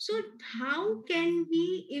 So how can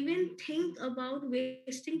we even think about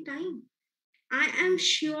wasting time? I am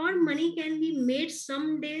sure money can be made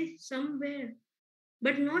someday, somewhere,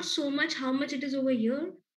 but not so much how much it is over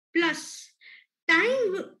here. Plus,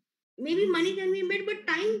 time, maybe money can be made, but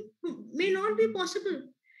time may not be possible.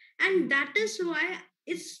 And that is why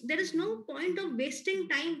there is no point of wasting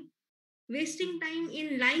time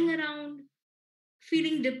in lying around,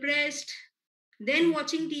 feeling depressed, then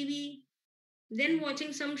watching TV, then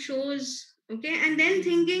watching some shows, okay, and then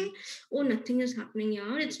thinking, oh, nothing is happening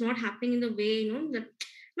here. It's not happening in the way, that.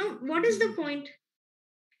 Now, what is the point?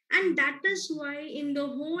 And that is why in the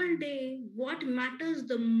whole day, what matters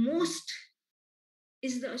the most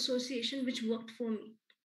is the association which worked for me.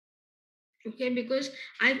 Okay, because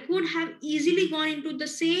I could have easily gone into the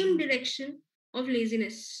same direction of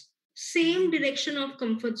laziness, same direction of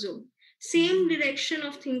comfort zone, same direction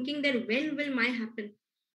of thinking that when will my happen,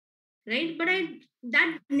 right? But I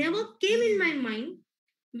that never came in my mind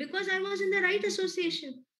because I was in the right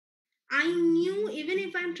association. I knew even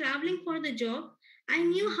if I'm traveling for the job, I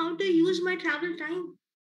knew how to use my travel time,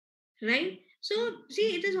 right? So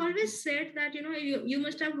see, it is always said that you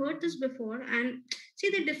must have heard this before. And see,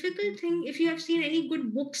 the difficult thing, if you have seen any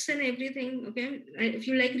good books and everything, okay, if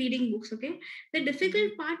you like reading books, okay, the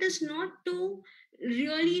difficult part is not to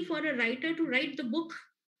really for a writer to write the book.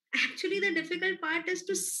 Actually, the difficult part is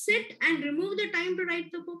to sit and remove the time to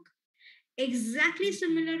write the book. Exactly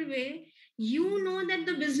similar way, that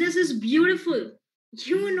the business is beautiful.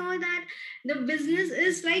 That the business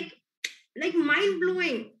is like mind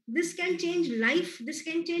blowing. This can change life, this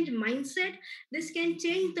can change mindset, this can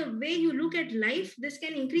change the way you look at life, this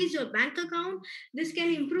can increase your bank account, this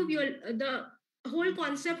can improve your the whole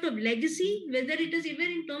concept of legacy, whether it is even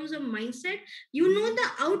in terms of mindset. The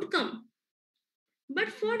outcome, but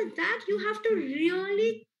for that you have to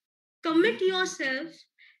really commit yourself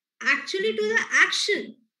actually to the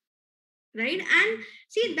action, right? And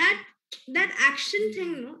see, that action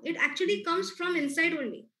thing, no, it actually comes from inside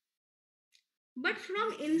only. But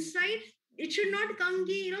from inside, it should not come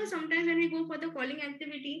sometimes when we go for the calling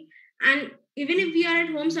activity, and even if we are at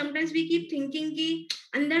home, sometimes we keep thinking ki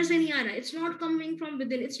andar se nahi aa raha, it's not coming from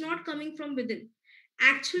within, it's not coming from within.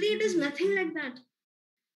 Actually, it is nothing like that.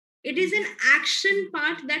 It is an action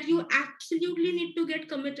part that you absolutely need to get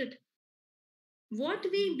committed. What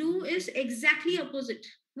we do is exactly opposite.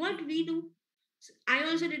 What we do, I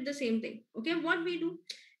also did the same thing. Okay, what we do,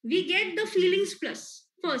 we get the feelings plus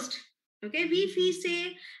first. Okay, we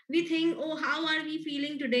think, oh, how are we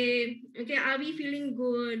feeling today? Okay, are we feeling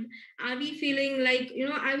good? Are we feeling like,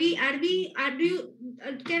 are you,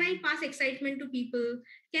 can I pass excitement to people?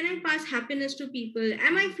 Can I pass happiness to people?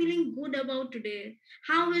 Am I feeling good about today?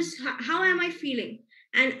 How am I feeling?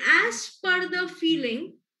 And as per the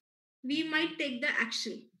feeling, we might take the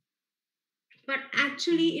action, but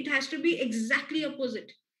actually it has to be exactly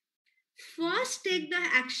opposite. First take the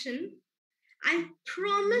action. I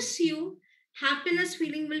promise you, happiness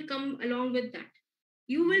feeling will come along with that.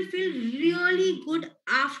 You will feel really good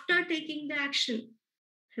after taking the action,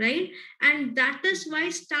 right? And that is why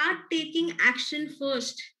start taking action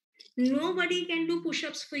first. Nobody can do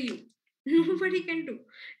push-ups for you. Nobody can do.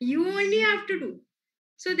 You only have to do.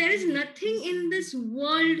 So there is nothing in this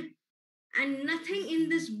world and nothing in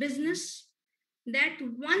this business that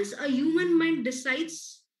once a human mind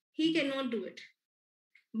decides, he cannot do it.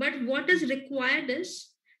 But what is required is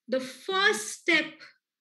the first step,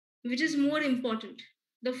 which is more important.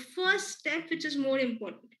 The first step, which is more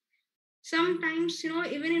important. Sometimes,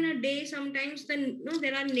 even in a day, sometimes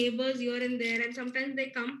there are neighbors here and there, and sometimes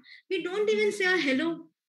they come. We don't even say a hello.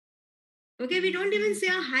 Okay, we don't even say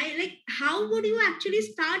a hi. Like, how would you actually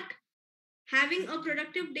start having a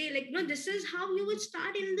productive day? Like, this is how you would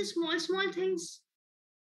start in the small things.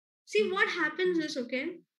 See, what happens is,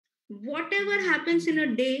 okay, whatever happens in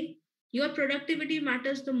a day, your productivity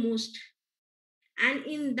matters the most. And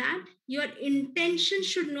in that, your intention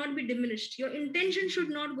should not be diminished. Your intention should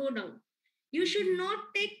not go down. You should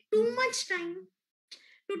not take too much time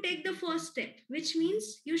to take the first step, which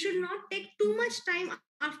means you should not take too much time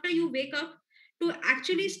after you wake up to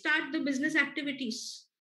actually start the business activities,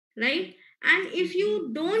 right? And if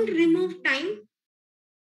you don't remove time,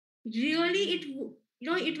 really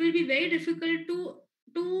it will be very difficult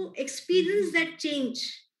to experience that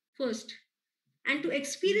change first. And to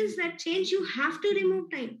experience that change, you have to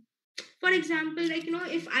remove time. For example, like,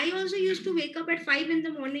 if I also used to wake up at 5 in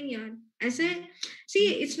the morning, yeah, I say,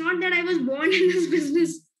 see, it's not that I was born in this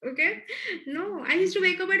business, okay? No, I used to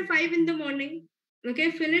wake up at 5 in the morning,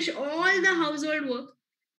 okay, finish all the household work,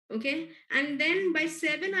 okay, and then by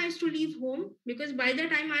 7 I used to leave home, because by the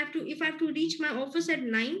time if I have to reach my office at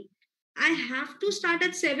 9, I have to start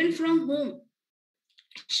at 7 from home,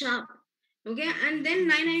 sharp. Okay, and then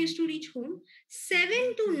 9 I used to reach home.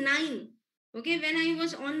 7 to 9, okay, when I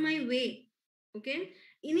was on my way, okay,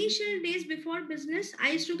 initial days before business,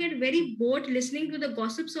 I used to get very bored listening to the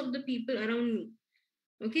gossips of the people around me.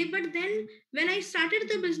 Okay, but then when I started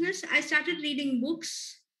the business, I started reading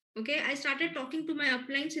books. Okay, I started talking to my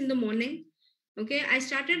uplines in the morning. Okay, I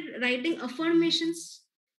started writing affirmations.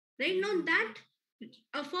 Right now, that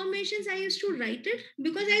affirmations I used to write it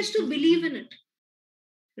because I used to believe in it.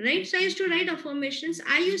 Right, so I used to write affirmations.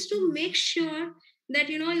 I used to make sure that,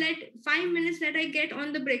 like 5 minutes that I get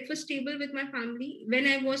on the breakfast table with my family when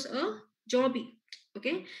I was a jobby.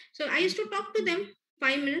 Okay, so I used to talk to them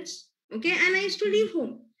 5 minutes. Okay, and I used to leave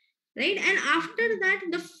home. Right, and after that,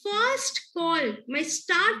 the first call, my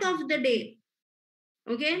start of the day,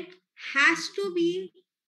 okay, has to be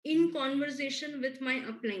in conversation with my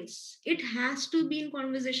uplines. It has to be in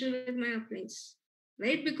conversation with my uplines,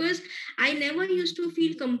 right? Because I never used to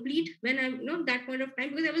feel complete when I, that point of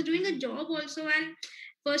time, because I was doing a job also. And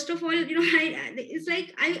first of all, it's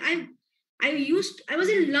like I was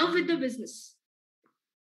in love with the business.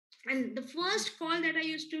 And the first call that I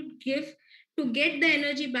used to give to get the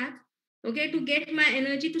energy back, okay, to get my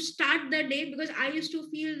energy to start the day, because I used to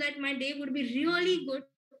feel that my day would be really good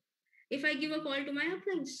if I give a call to my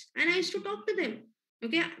uplines. And I used to talk to them.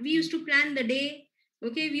 Okay, we used to plan the day.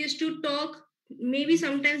 Okay, we used to talk, maybe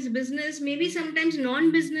sometimes business, maybe sometimes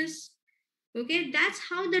non-business. Okay, that's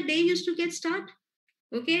how the day used to get start.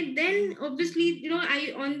 Okay, then obviously,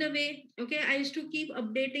 I on the way, okay, I used to keep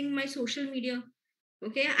updating my social media.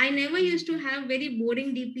 Okay, I never used to have very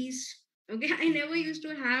boring DPs. Okay, I never used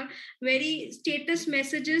to have very status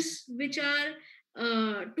messages which are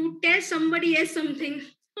to tell somebody else something.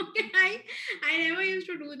 Okay, I never used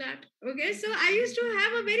to do that. Okay, so I used to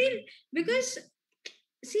have a very, because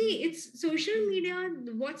see, it's social media,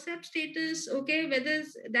 the WhatsApp status. Okay, whether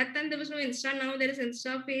that time there was no Insta, now there is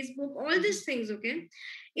Insta, Facebook, all these things. Okay,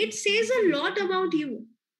 it says a lot about you,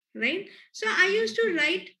 right? So I used to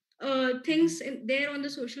write things there on the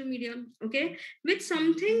social media, okay, with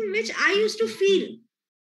something which I used to feel.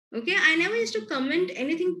 Okay, I never used to comment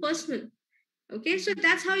anything personal. Okay, so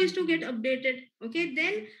that's how I used to get updated. Okay,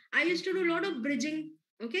 then I used to do a lot of bridging.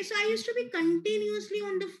 Okay, so I used to be continuously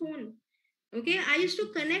on the phone. Okay, I used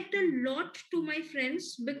to connect a lot to my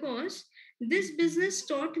friends, because this business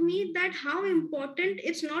taught me that how important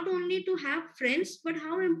it's not only to have friends, but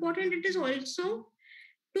how important it is also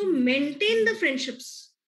to maintain the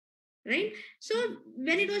friendships, right? So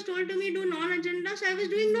when it was told to me do non-agenda, so I was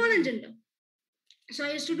doing non-agenda. So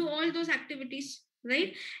I used to do all those activities,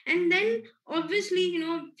 right? And then obviously,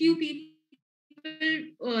 few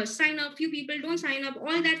people sign up, few people don't sign up,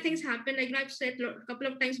 all that things happen. Like, I've said a couple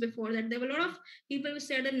of times before that there were a lot of people who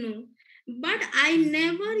said a no. But I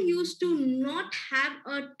never used to not have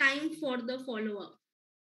a time for the follow-up.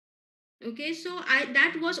 Okay, so I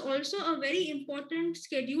that was also a very important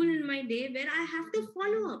schedule in my day where I have to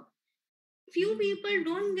follow up. Few people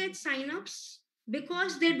don't get sign-ups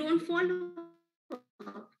because they don't follow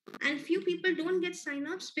up, and few people don't get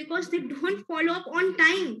sign-ups because they don't follow up on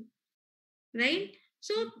time, right?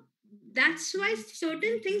 So that's why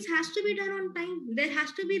certain things has to be done on time. There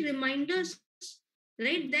has to be reminders,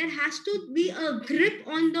 right? There has to be a grip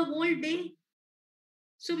on the whole day.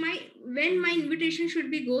 So when my invitation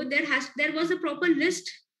should be go, there was a proper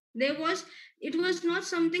list. It was not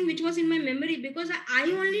something which was in my memory, because I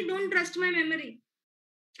only don't trust my memory.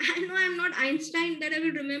 I know I'm not Einstein that I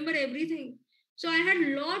will remember everything. So I had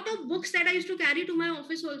lot of books that I used to carry to my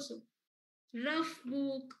office also. Rough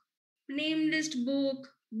book, name list book,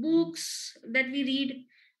 books that we read.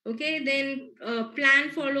 Okay, then plan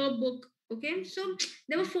follow up book. Okay, so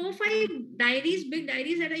there were 4 5 diaries, big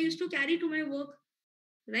diaries that I used to carry to my work,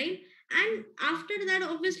 right? And after that,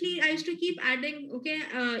 obviously, I used to keep adding. Okay,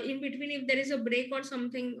 in between if there is a break or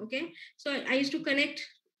something. Okay, so I used to connect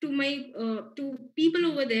to my to people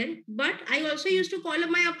over there, but I also used to call up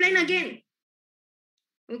my upline again.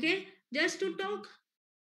 Okay, just to talk,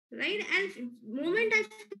 right? And moment I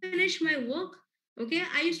finish my work, okay,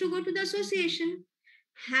 I used to go to the association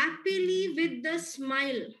happily with the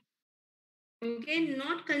smile. Okay,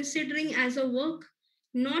 not considering as a work,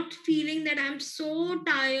 not feeling that I'm so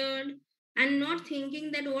tired, and not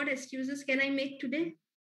thinking that what excuses can I make today.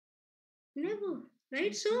 Never,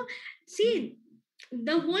 right? So see,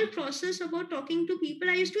 the whole process about talking to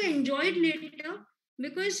people, I used to enjoy it later,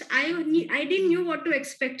 because I didn't knew what to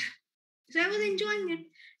expect. So I was enjoying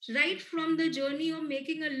it. Right from the journey of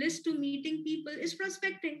making a list to meeting people is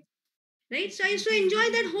prospecting, right? So I used to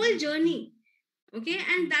enjoy that whole journey. Okay,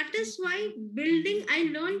 and that is why building,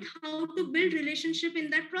 I learned how to build relationship in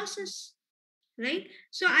that process, right?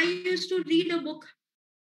 So I used to read a book.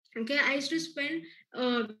 Okay, I used to spend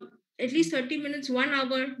uh, at least 30 minutes, 1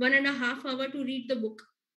 hour, 1.5 hour to read the book.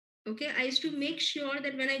 Okay, I used to make sure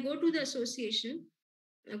that when I go to the association,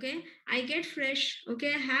 okay, I get fresh.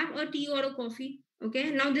 Okay, I have a tea or a coffee. Okay,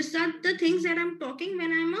 now these are the things that I'm talking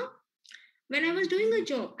when I was doing a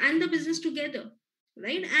job and the business together,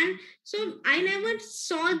 right? And so I never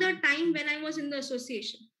saw the time when I was in the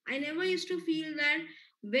association. I never used to feel that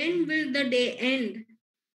when will the day end.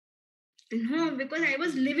 No, because I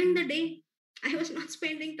was living the day. I was not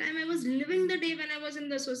spending time. I was living the day when I was in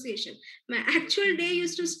the association. My actual day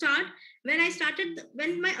used to start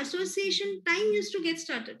when my association time used to get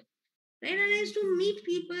started. Right? And I used to meet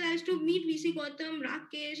people. I used to meet VC Gautam,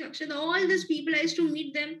 Rakesh, Akshada, all these people. I used to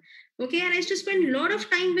meet them. Okay. And I used to spend a lot of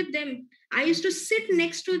time with them. I used to sit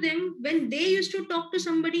next to them when they used to talk to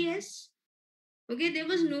somebody else. Okay, there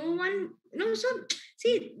was no one. No, so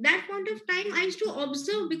see, that point of time I used to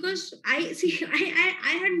observe, because I see,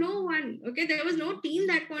 I had no one. Okay, there was no team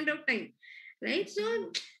that point of time, right?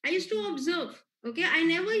 So I used to observe. Okay, I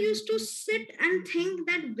never used to sit and think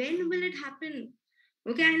that when will it happen.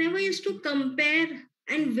 Okay, I never used to compare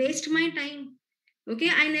and waste my time. Okay,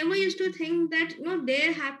 I never used to think that no,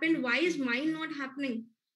 there happened, why is mine not happening.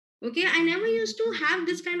 Okay, I never used to have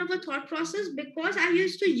this kind of a thought process, because I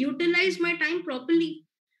used to utilize my time properly.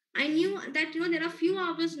 I knew that there are few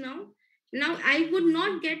hours now I would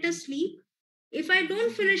not get a sleep if I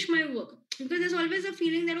don't finish my work, because there's always a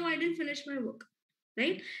feeling that, oh, I didn't finish my work,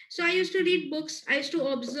 right? So I used to read books. I used to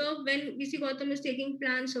observe when VC Gautam is taking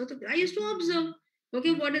plans. So I used to observe.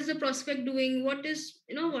 Okay, what is the prospect doing? What is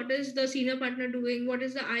the senior partner doing? What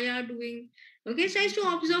is the IR doing? Okay, so I used to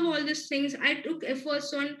observe all these things. I took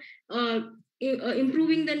efforts on uh,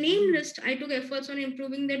 improving the name list. I took efforts on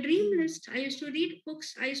improving the dream list. I used to read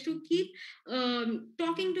books. I used to keep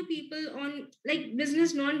talking to people on like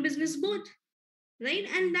business, non-business both, right?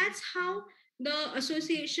 And that's how the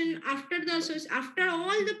association, after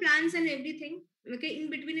all the plans and everything, okay, in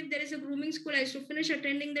between if there is a grooming school, I used to finish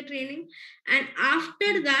attending the training, and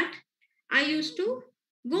after that I used to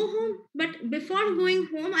go home. But before going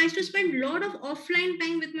home, I used to spend a lot of offline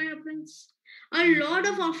time with my friends, a lot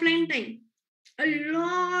of offline time, a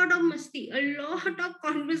lot of masti, a lot of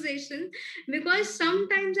conversation, because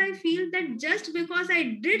sometimes I feel that just because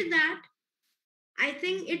I did that, I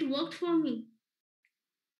think it worked for me.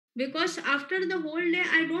 Because after the whole day,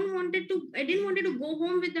 I didn't wanted to go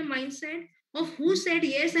home with the mindset of who said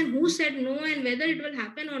yes and who said no, and whether it will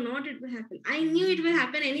happen or not it will happen. I knew it will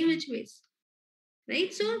happen any which ways,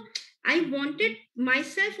 right? So I wanted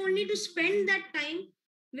myself only to spend that time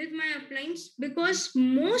with my uplines, because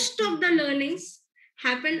most of the learnings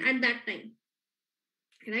happen at that time,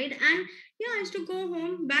 right? And yeah, I used to go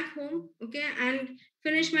home, back home, okay, and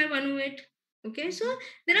finish my 108. Okay, so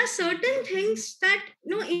there are certain things that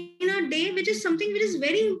in a day, which is something which is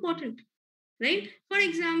very important, right? For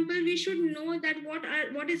example, we should know that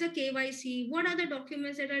what is a KYC, what are the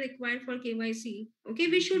documents that are required for KYC. Okay,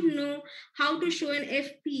 we should know how to show an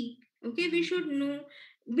FP. Okay, we should know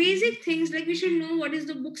basic things, like we should know what is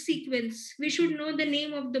the book sequence, we should know the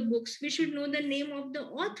name of the books, we should know the name of the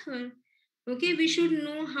author. Okay, we should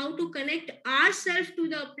know how to connect ourselves to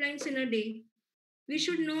the uplines in a day. We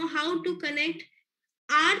should know how to connect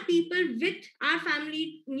our people with our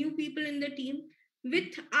family, new people in the team,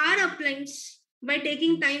 with our uplines by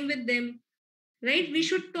taking time with them, right? We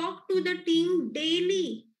should talk to the team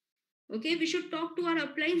daily. Okay, we should talk to our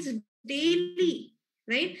appliance daily,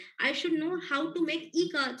 right? I should know how to make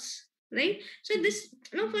e-cards, right? So this,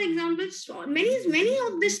 for example, many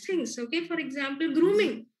of these things. Okay, for example,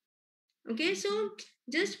 grooming. Okay, so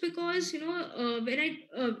just because when I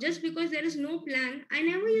just because there is no plan, I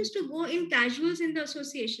never used to go in casuals in the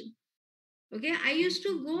association. Okay, I used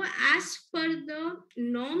to go as per the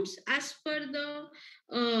norms, as per the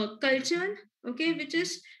culture, okay, which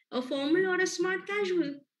is a formal or a smart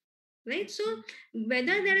casual, right? So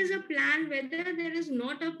whether there is a plan, whether there is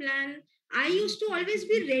not a plan, I used to always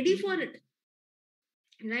be ready for it,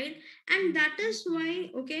 right? And that is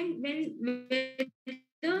why, okay, when whether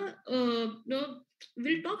no,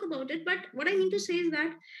 we'll talk about it, but what I mean to say is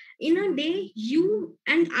that in a day you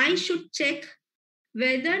and I should check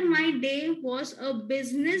whether my day was a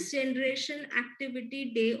business generation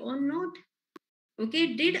activity day or not.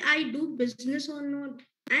 Okay, did I do business or not?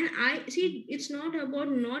 And I see, it's not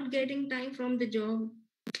about not getting time from the job.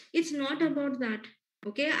 It's not about that.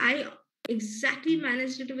 Okay, I exactly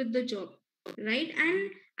managed it with the job, right?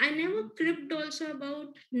 And I never cribbed also about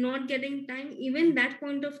not getting time, even that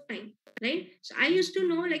point of time, right? So I used to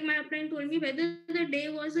know, like my upline told me, whether the day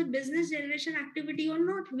was a business generation activity or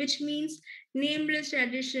not, which means name list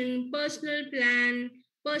addition, personal plan,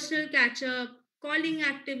 personal catch up, calling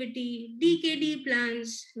activity, DKD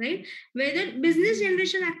plans, right? Whether business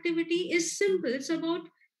generation activity is simple, it's about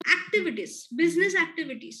activities, business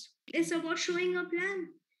activities. It's about showing a plan.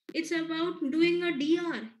 It's about doing a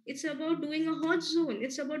DR. It's about doing a hot zone.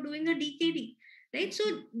 It's about doing a DKD. Right. So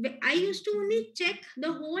I used to only check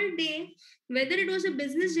the whole day whether it was a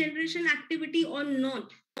business generation activity or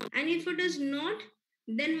not. And if it is not,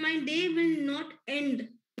 then my day will not end.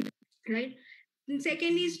 Right. And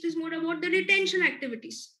second is it is more about the retention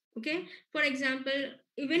activities. Okay. For example,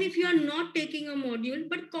 even if you are not taking a module,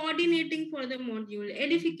 but coordinating for the module,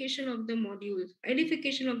 edification of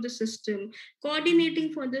the system,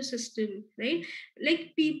 coordinating for the system, right?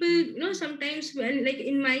 Like people, sometimes when, like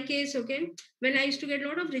in my case, okay, when I used to get a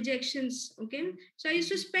lot of rejections, okay, so I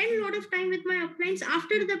used to spend a lot of time with my uplines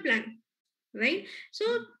after the plan, right? So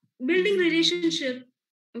building relationship.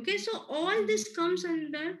 Okay, so all this comes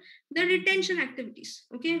under the retention activities,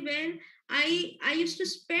 okay, where I used to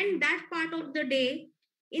spend that part of the day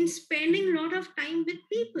in spending a lot of time with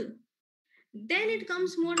people. Then it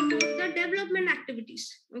comes more about the development activities.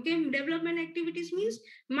 Okay, development activities means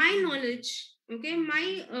my knowledge. Okay,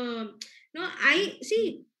 my no I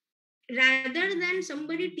see, rather than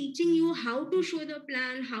somebody teaching you how to show the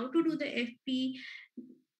plan, how to do the FP,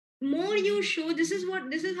 more you show, this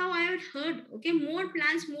is how I had heard. Okay, more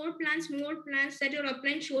plans that your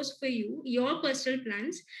upline shows for you, your personal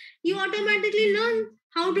plans, you automatically learn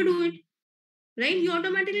how to do it, right? You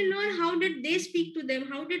automatically learn how did they speak to them,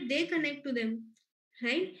 how did they connect to them,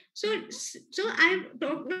 right? So I've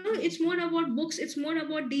talked, no, it's more about books, it's more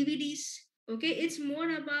about DVDs. Okay, it's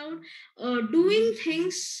more about doing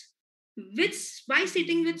things with, by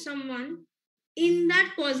sitting with someone in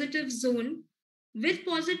that positive zone with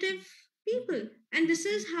positive people. And this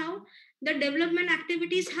is how the development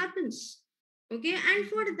activities happens. Okay, and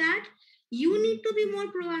for that you need to be more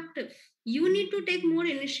proactive, you need to take more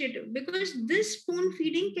initiative, because this spoon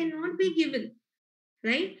feeding cannot be given,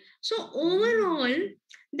 right? So overall,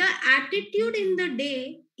 the attitude in the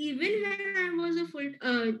day, even when I was a full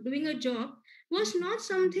doing a job, was not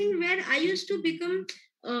something where I used to become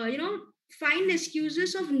find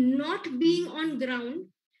excuses of not being on ground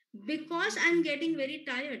because I'm getting very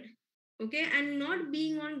tired. Okay, and not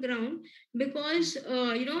being on ground because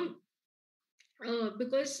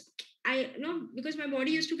because because my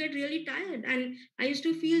body used to get really tired, and I used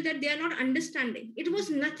to feel that they are not understanding. It was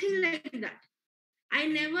nothing like that. I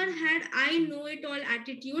never had I know it all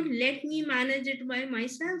attitude, let me manage it by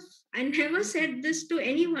myself. I never said this to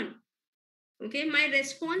anyone. Okay, my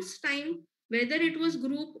response time, whether it was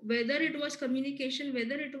group, whether it was communication,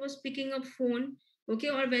 whether it was picking up phone, okay,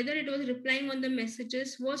 or whether it was replying on the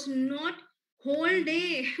messages, was not whole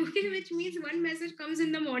day. Okay, which means one message comes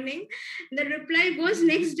in the morning, the reply goes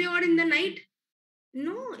next day or in the night.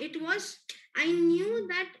 No, it was, I knew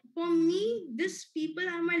that for me, these people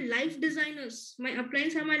are my life designers, my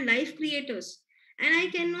appliances are my life creators, and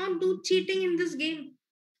I cannot do cheating in this game.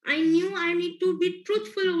 I knew I need to be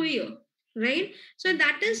truthful over here, right? So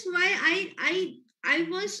that is why I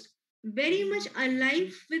was very much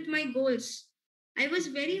alive with my goals. I was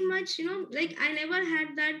very much, like I never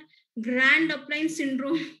had that grand upline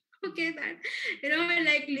syndrome. Okay, that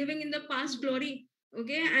like living in the past glory.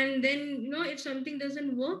 Okay, and then if something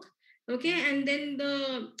doesn't work, Okay, and then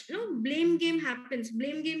the blame game happens.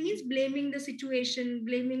 Blame game means blaming the situation,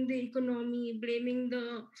 blaming the economy, blaming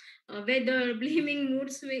the weather, blaming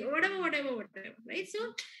mood swing, whatever, right? So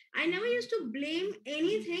I never used to blame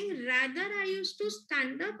anything. Rather, I used to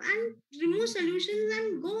stand up and remove solutions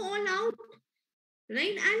and go all out,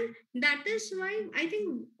 right? And that is why I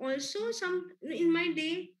think also some in my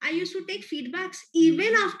day I used to take feedbacks.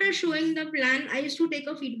 Even after showing the plan, I used to take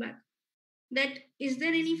a feedback, that is there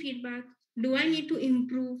any feedback, do I need to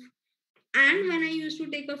improve? And when I used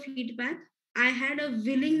to take a feedback, I had a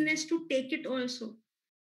willingness to take it also,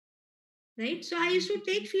 right? So I used to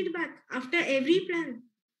take feedback after every plan.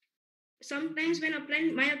 Sometimes when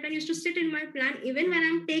my plan used to sit in my plan, even when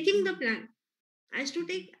I'm taking the plan, I used to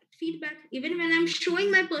take feedback. Even when I'm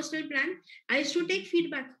showing my personal plan, I used to take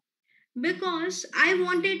feedback, because I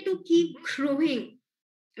wanted to keep growing.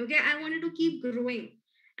 Okay, I wanted to keep growing,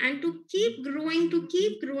 and to keep growing,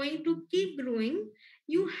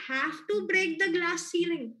 you have to break the glass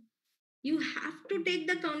ceiling. You have to take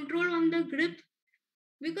the control on the grip,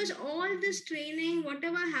 because all this training,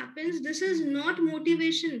 whatever happens, this is not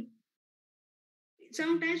motivation.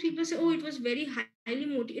 Sometimes people say, oh, it was very highly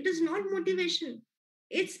motivated. It is not motivation,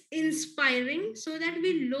 it's inspiring, so that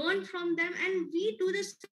we learn from them and we do the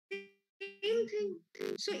same thing.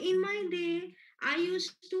 So in my day, I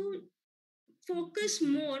used to focus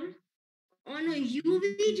more on a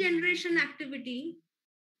UV generation activity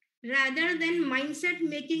rather than mindset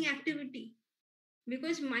making activity.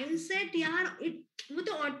 Because mindset, yeah,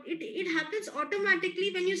 it happens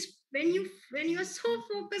automatically when you are so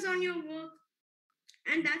focused on your work.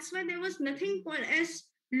 And that's why there was nothing called as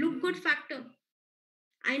look good factor.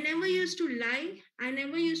 I never used to lie. I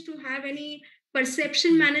never used to have any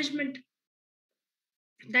perception management,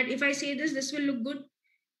 that if I say this will look good.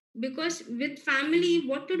 Because with family,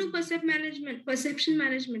 what to do? Perception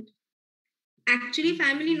management. Actually,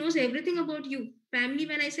 family knows everything about you. Family,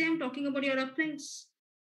 when I say, I'm talking about your upbringings,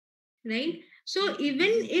 right? So even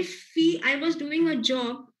if I was doing a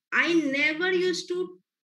job, I never used to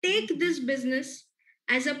take this business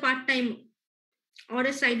as a part time or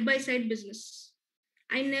a side by side business.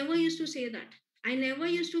 I never used to say that. I never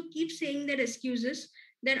used to keep saying that excuses,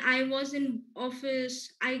 that I was in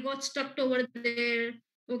office, I got stuck over there.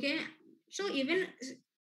 Okay. So even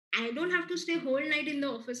I don't have to stay whole night in the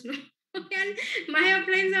office now. Okay. And my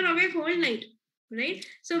uplines are awake whole night. Right.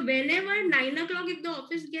 So whenever 9 o'clock, if the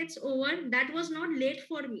office gets over, that was not late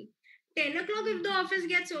for me. 10 o'clock, if the office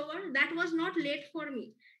gets over, that was not late for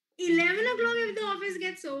me. 11 o'clock, if the office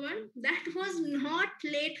gets over, that was not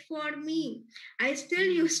late for me. I still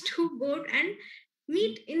used to go and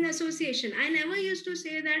meet in association. I never used to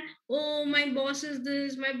say that, oh, my boss is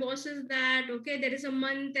this, my boss is that. Okay, there is a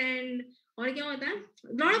month end. Or kya hota hai?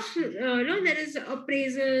 Lot of there is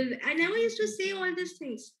appraisal. I never used to say all these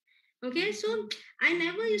things. Okay, so I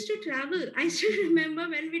never used to travel. I still remember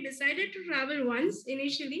when we decided to travel once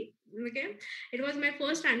initially. Okay, it was my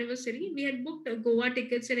first anniversary. We had booked Goa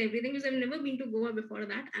tickets and everything, because I've never been to Goa before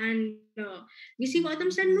that. And VC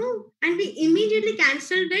Gautam said no, and we immediately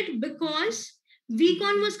cancelled it because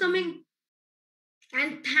VCon was coming.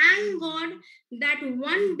 And thank God that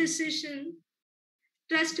one decision.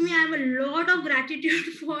 Trust me, I have a lot of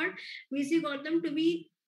gratitude for VC Gautam to be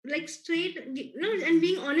like straight, and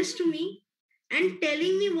being honest to me and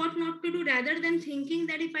telling me what not to do, rather than thinking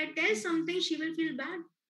that if I tell something, she will feel bad.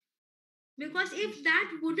 Because if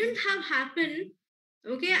that wouldn't have happened,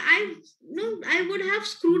 okay, I would have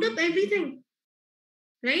screwed up everything,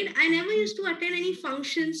 right? I never used to attend any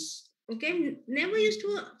functions. Okay, never used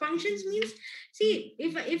to. Functions means, see,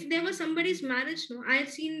 if there was somebody's marriage, no, I had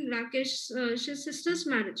seen Rakesh's sister's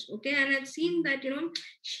marriage. Okay, and I'd seen that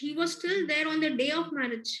she was still there on the day of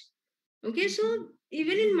marriage. Okay, so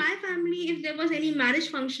even in my family, if there was any marriage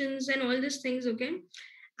functions and all these things, okay,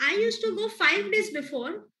 I used to go 5 days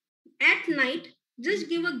before, at night, just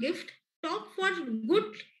give a gift, talk for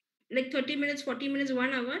good, like 30 minutes, 40 minutes,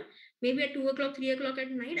 1 hour, maybe at 2 o'clock, 3 o'clock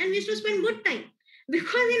at night, and we used to spend good time.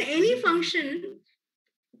 Because in any function,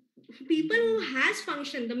 people who has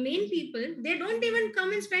function, the main people, they don't even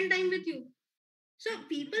come and spend time with you. So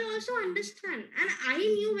people also understand, and I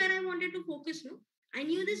knew where I wanted to focus. No, I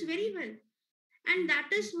knew this very well, and that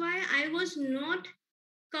is why I was not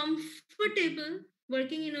comfortable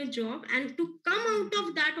working in a job. And to come out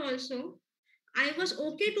of that also, I was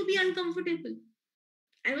okay to be uncomfortable.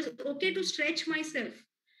 I was okay to stretch myself,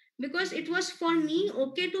 because it was for me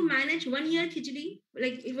okay to manage 1 year khichdi.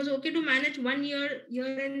 Like it was okay to manage 1 year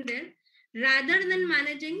here and there, rather than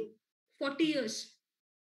managing 40 years.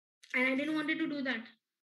 And I didn't want to do that.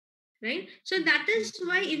 Right. So that is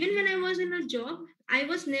why even when I was in a job, I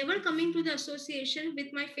was never coming to the association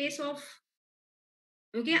with my face off.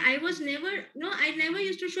 Okay, I was never, no, I never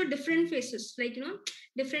used to show different faces, like,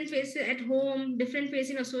 different faces at home, different face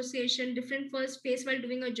in association, different first face while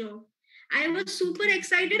doing a job. I was super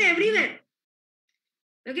excited everywhere.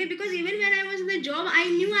 Okay, because even when I was in the job, I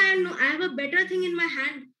knew I have a better thing in my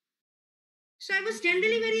hand. So I was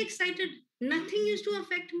generally very excited. Nothing used to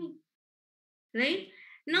affect me. Right?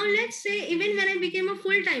 Now let's say even when I became a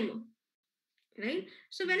full timer, right?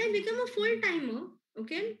 So when I became a full timer,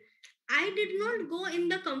 okay, I did not go in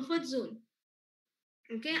the comfort zone.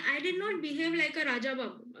 Okay, I did not behave like a Raja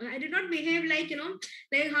Babu. I did not behave like,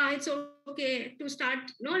 like, it's okay to start,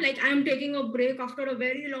 like I'm taking a break after a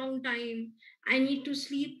very long time. I need to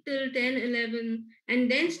sleep till 10, 11,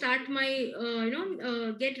 and then start my,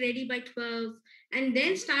 get ready by 12, and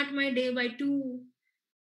then start my day by 2.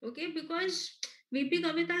 Okay, because VP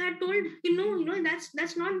Kavita had told,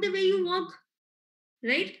 that's not the way you work,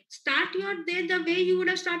 right? Start your day the way you would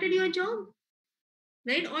have started your job,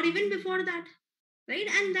 right? Or even before that, right?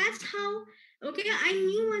 And that's how, okay, I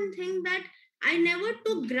knew one thing, that I never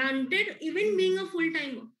took granted even being a full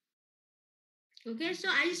timer. Okay, so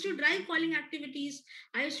I used to drive calling activities,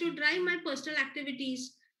 I used to drive my personal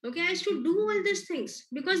activities. Okay, I used to do all these things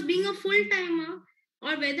because being a full timer,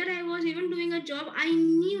 or whether I was even doing a job, I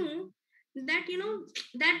knew that,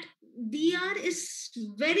 that DR is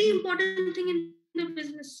very important thing in the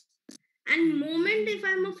business. And moment if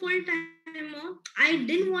I'm a full timer, I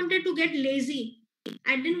didn't wanted to get lazy.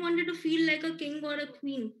 I didn't wanted to feel like a king or a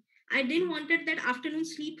queen. I didn't wanted that afternoon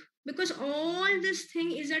sleep, because all this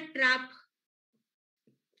thing is a trap.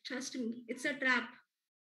 Trust me, it's a trap,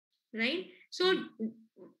 right? So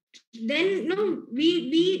then,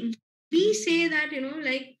 we say that,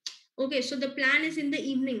 like, okay, so the plan is in the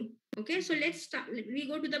evening. Okay, so let's start. We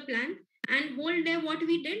go to the plan, and whole day what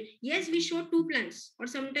we did. Yes, we showed 2 plans, or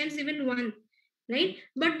sometimes even one, right?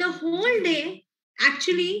 But the whole day,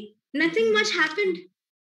 actually, nothing much happened,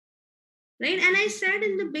 right? And I said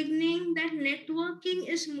in the beginning that networking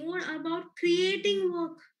is more about creating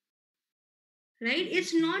work, right?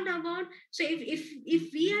 It's not about, so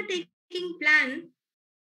if we are taking plan,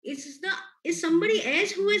 is somebody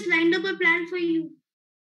else who has lined up a plan for you,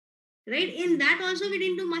 right? In that also we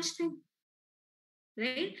didn't do much thing,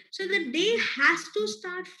 right? So the day has to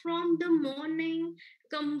start from the morning,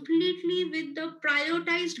 completely with the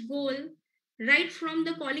prioritized goal, right from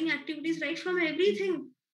the calling activities, right from everything.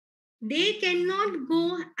 They cannot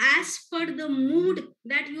go as per the mood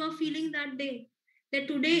that you are feeling that day. That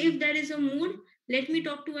today, if there is a mood, let me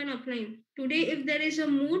talk to an upline. Today, if there is a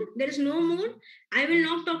mood, there is no mood, I will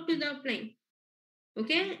not talk to the upline.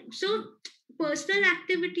 Okay, so personal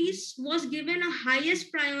activities was given a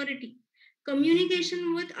highest priority.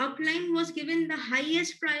 Communication with upline was given the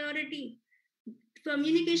highest priority.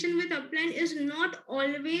 Communication with upline is not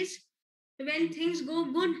always when things go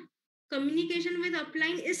good. Communication with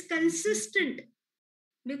upline is consistent,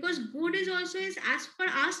 because good is also is as per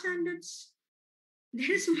our standards.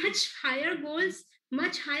 There is much higher goals,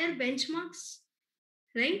 much higher benchmarks,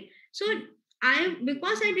 right? So I,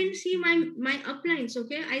 because I didn't see my uplines,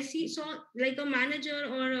 okay, I saw like a manager,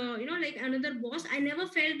 or like another boss. I never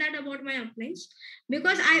felt that about my uplines,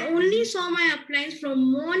 because I only saw my uplines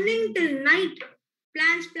from morning till night.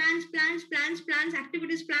 Plans, plans, plans, plans, plans,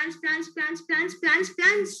 activities, plans, plans, plans, plans, plans,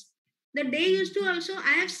 plans. The day used to also,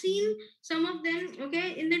 I have seen some of them,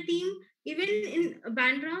 okay, in the team, even in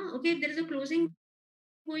Bandra. Okay, if there is a closing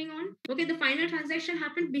going on, okay, the final transaction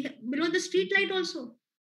happened below the street light also.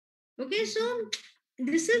 Okay, so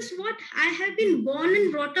this is what I have been born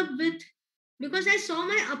and brought up with, because I saw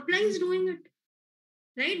my uplines doing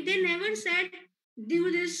it, right? They never said,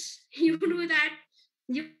 do this, you do that,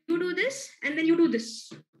 you do this, and then you do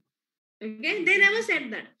this. Okay, they never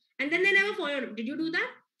said that. And then they never followed up. Did you do that?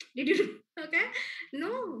 Did you do? Okay,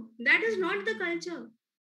 no, that is not the culture,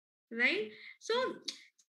 right? So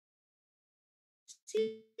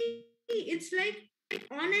see, it's like,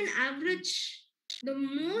 on an average, the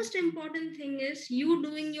most important thing is you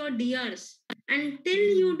doing your DRs. Until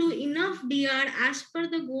you do enough DR as per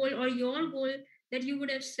the goal, or your goal that you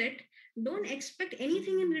would have set, don't expect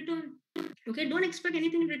anything in return. Okay, don't expect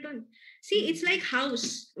anything in return. See, it's like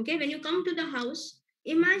house. Okay, when you come to the house,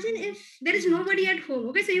 imagine if there is nobody at home.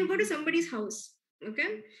 Okay, so you go to somebody's house.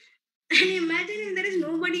 Okay, and imagine if there is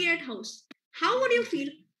nobody at house. How would you feel?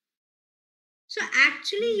 So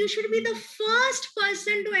actually, you should be the first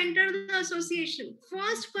person to enter the association,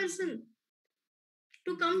 first person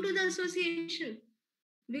to come to the association,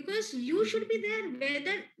 because you should be there,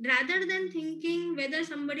 whether rather than thinking whether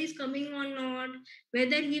somebody is coming or not,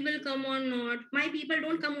 whether he will come or not, my people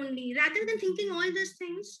don't come only, rather than thinking all these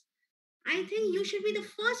things, I think you should be the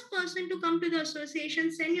first person to come to the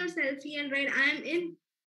association, send your selfie and write I am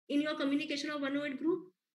in your communication or 108 group,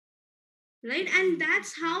 right? And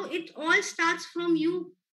that's how it all starts from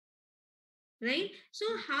you, right? So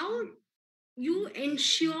how you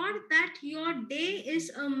ensure that your day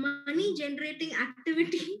is a money generating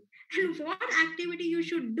activity and what activity you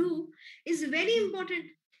should do is very important.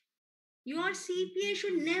 Your CPA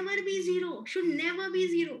should never be zero, should never be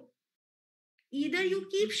zero. Either you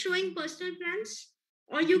keep showing personal plans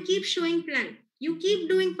or you keep showing plan. You keep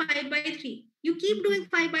doing 5 by 3. You keep doing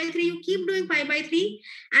 5 by 3. You keep doing 5 by 3.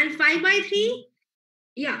 And 5 by 3,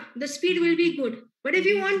 yeah, the speed will be good. But if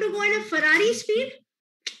you want to go in a Ferrari speed,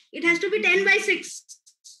 it has to be 10 by 6.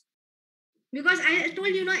 Because I told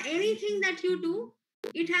you, anything that you do,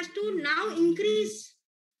 it has to now increase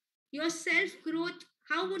your self growth.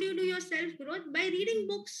 How would you do your self growth? By reading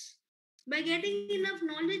books, by getting enough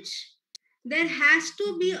knowledge. There has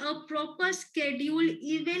to be a proper schedule,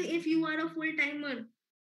 even if you are a full timer.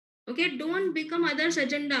 Okay, don't become others'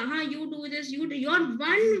 agenda. You do this, you do. Your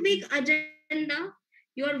 1 week agenda,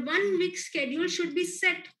 your 1 week schedule should be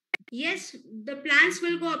set. Yes, the plans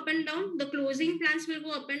will go up and down, the closing plans will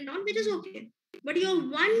go up and down, which is okay. But your 1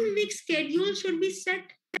 week schedule should be set.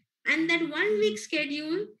 And that 1 week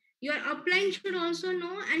schedule, your upline should also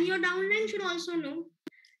know, and your downline should also know.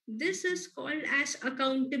 This is called as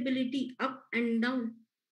accountability, up and down.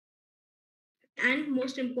 And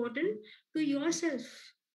most important, to yourself,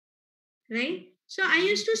 right? So I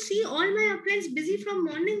used to see all my uplines busy from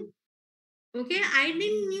morning. Okay, I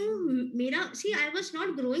didn't knew Mira. See, I was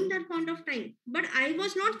not growing that point of time, but I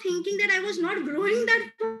was not thinking that I was not growing that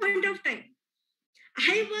point of time.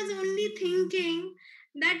 I was only thinking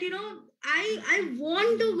that I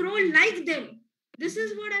want to grow like them. This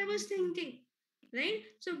is what I was thinking, right?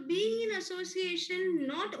 So being in association,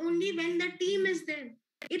 not only when the team is there,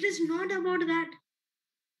 it is not about that.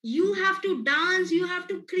 You have to dance, you have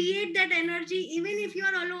to create that energy, even if you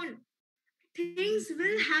are alone. Things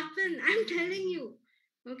will happen, I'm telling you.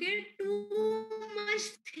 Okay, too much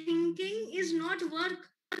thinking is not work.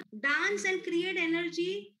 Dance and create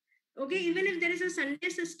energy. Okay, even if there is a Sunday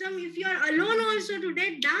system, if you are alone also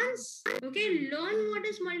today, dance. Okay, learn what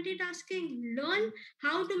is multitasking, learn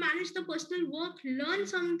how to manage the personal work, learn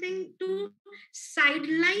something to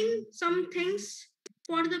sideline some things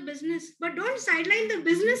for the business, but don't sideline the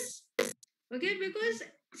business. Okay, because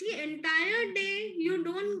see, entire day you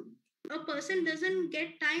don't, a person doesn't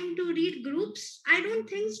get time to read groups. I don't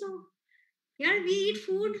think so. Yeah, we eat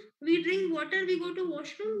food, we drink water, we go to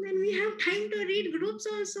washroom, then we have time to read groups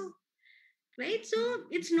also, right? So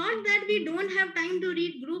it's not that we don't have time to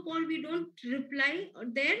read group or we don't reply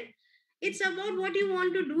there. It's about what you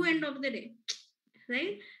want to do end of the day,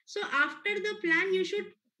 right? So after the plan, you should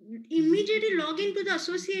immediately log into the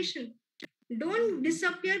association. Don't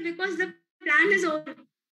disappear because the plan is over.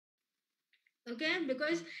 Okay,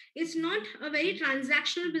 because it's not a very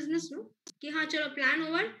transactional business, no? Ki ha chalo, plan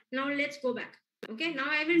over, now let's go back. Okay, now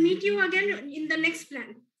I will meet you again in the next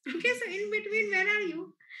plan. Okay, so in between, where are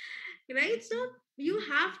you, right? So you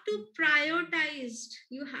have to prioritize,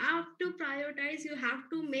 you have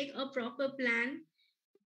to make a proper plan.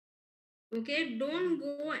 Okay, don't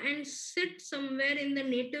go and sit somewhere in the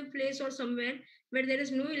native place or somewhere where there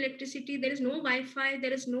is no electricity, there is no Wi-Fi,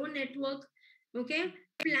 there is no network. Okay,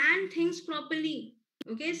 plan things properly.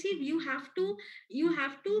 Okay, see, you have to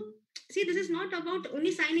see, this is not about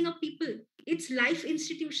only signing up people. It's life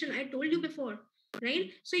institution, I told you before, right?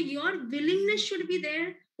 So your willingness should be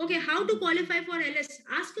there. Okay, how to qualify for LS?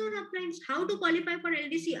 Ask your uplines. How to qualify for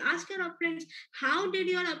LDC? Ask your uplines. How did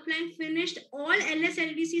your upline finished all LS,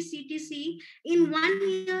 LDC, CTC in 1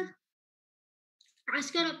 year?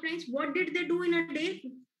 Ask your uplines. What did they do in a day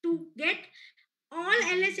to get all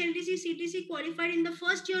LS, LDC, CTC qualified in the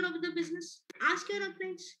first year of the business? Ask your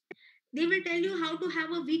uplines. They will tell you how to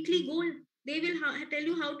have a weekly goal. They will tell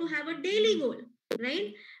you how to have a daily goal,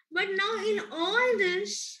 right? But now in all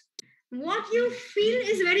this, what you feel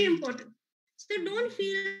is very important. So don't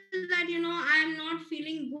feel that I'm not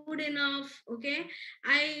feeling good enough. Okay,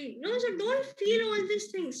 I no so don't feel all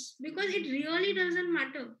these things, because it really doesn't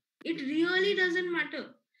matter. It really doesn't matter.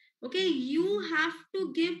 Okay, you have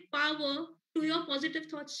to give power to your positive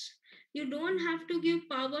thoughts. You don't have to give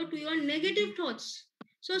power to your negative thoughts.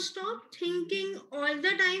 So stop thinking all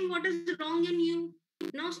the time what is wrong in you.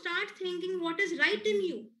 Now start thinking what is right in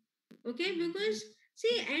you. Okay, because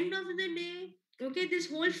see, end of the day, okay,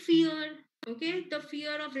 this whole fear, Okay, the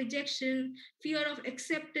fear of rejection, fear of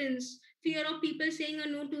acceptance, fear of people saying a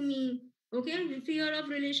no to me, okay, fear of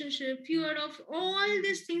relationship, fear of all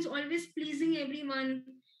these things, always pleasing everyone.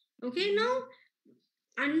 Okay, now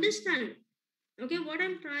understand. Okay, what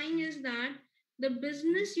I'm trying is that the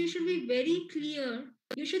business, you should be very clear.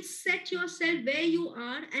 You should set yourself where you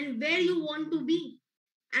are and where you want to be.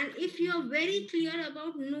 And if you are very clear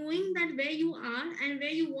about knowing that where you are and where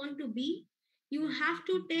you want to be, you have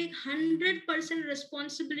to take 100%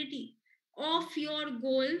 responsibility of your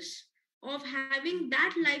goals, of having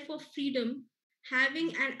that life of freedom,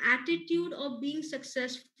 having an attitude of being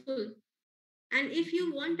successful. And if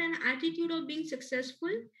you want an attitude of being successful,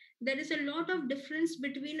 there is a lot of difference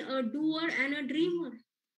between a doer and a dreamer.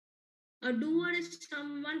 A doer is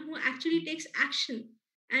someone who actually takes action,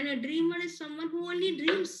 and a dreamer is someone who only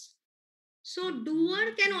dreams. So,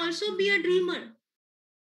 doer can also be a dreamer,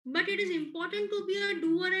 but it is important to be a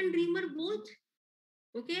doer and dreamer both.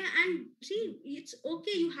 Okay, and see, it's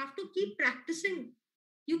okay, you have to keep practicing.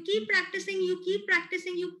 You keep practicing, you keep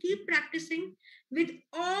practicing, you keep practicing with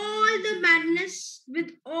all the madness,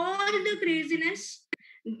 with all the craziness.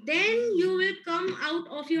 Then you will come out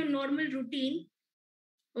of your normal routine,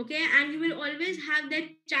 okay, and you will always have that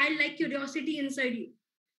childlike curiosity inside you.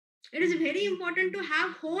 It is very important to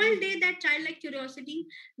have whole day that childlike curiosity.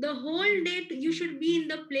 The whole day you should be in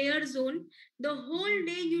the player zone. The whole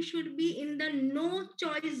day you should be in the no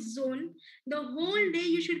choice zone. The whole day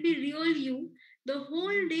you should be real you. The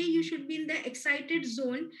whole day you should be in the excited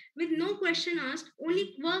zone with no question asked.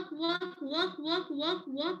 Only work, work, work, work, work,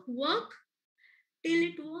 work, work till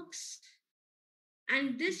it works.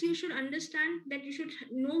 And this you should understand, that you should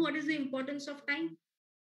know what is the importance of time.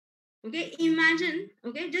 Okay, imagine,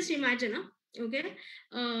 okay, just imagine, okay,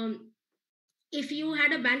 um, if you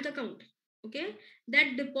had a bank account, okay,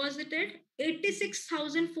 that deposited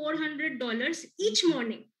 $86,400 each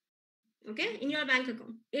morning, okay, in your bank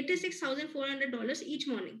account, $86,400 each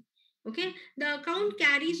morning, okay, the account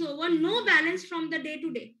carries over no balance from the day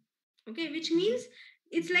to day, okay, which means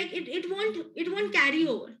it's like it won't carry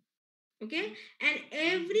over, okay, and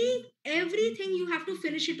everything you have to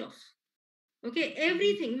finish it off, okay,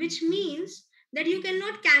 everything, which means that you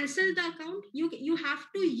cannot cancel the account, you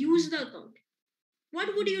have to use the account.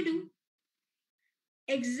 What would you do?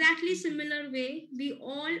 Exactly similar way, we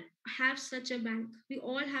all have such a bank, we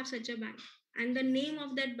all have such a bank, and the name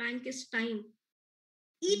of that bank is time.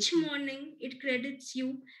 Each morning it credits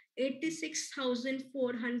you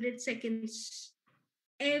 86,400 seconds.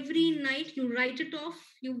 Every night you write it off,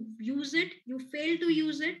 you use it, you fail to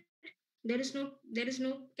use it, there is no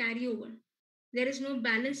carryover, there is no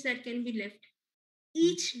balance that can be left.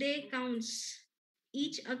 Each day counts.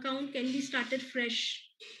 Each account can be started fresh.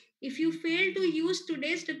 If you fail to use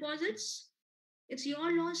today's deposits, it's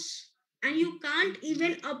your loss. And you can't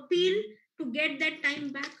even appeal to get that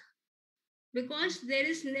time back, because there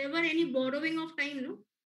is never any borrowing of time, no?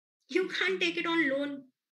 You can't take it on loan.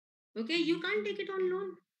 Okay? You can't take it on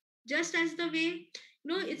loan. Just as the way,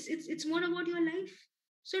 no, it's more about your life.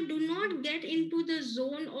 So do not get into the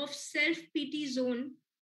zone of self-pity zone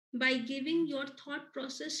by giving your thought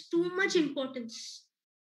process too much importance,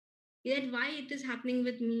 that why it is happening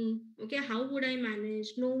with me, okay, how would I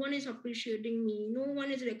manage, no one is appreciating me, no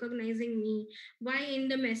one is recognizing me, why in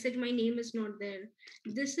the message my name is not there.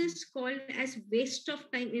 This is called as waste of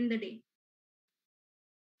time in the day,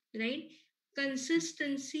 right?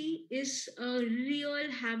 Consistency is a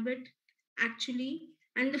real habit, actually,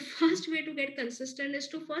 and the first way to get consistent is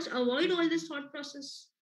to first avoid all this thought process.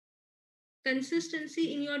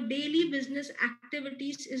 Consistency in your daily business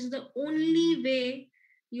activities is the only way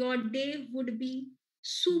your day would be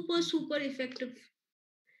super effective.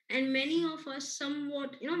 And many of us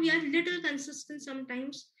somewhat, we are little consistent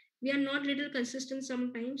sometimes, we are not little consistent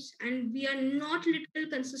sometimes, and we are not little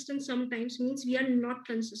consistent sometimes means we are not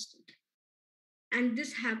consistent. And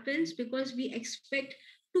this happens because we expect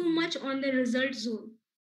too much on the result zone,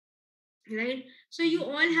 right? So you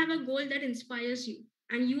all have a goal that inspires you,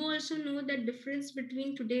 and you also know that difference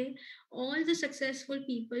between today all the successful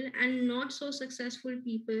people and not so successful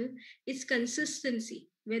people is consistency,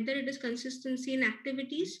 whether it is consistency in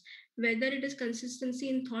activities, whether it is consistency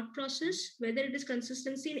in thought process, whether it is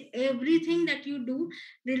consistency in everything that you do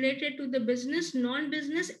related to the business,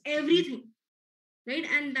 non-business, everything, right?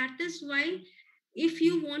 And that is why, if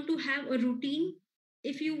you want to have a routine,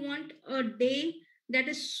 if you want a day that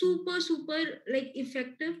is super like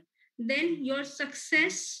effective, then your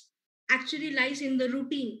success actually lies in the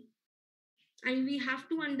routine. And we have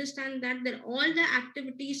to understand that all the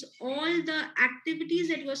activities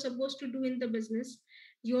that you are supposed to do in the business,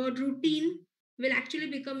 your routine will actually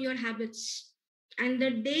become your habits. And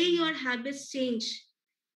the day your habits change,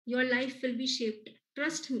 your life will be shaped.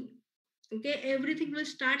 Trust me. Okay, everything will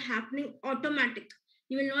start happening automatic.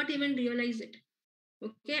 You will not even realize it.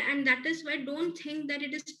 Okay, and that is why don't think that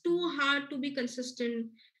it is too hard to be consistent.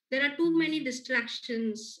 There are too many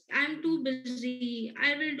distractions. I'm too busy.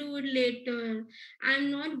 I will do it later.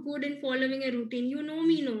 I'm not good in following a routine. You know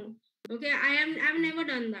me, no. Okay, I've never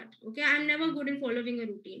done that. Okay, I'm never good in following a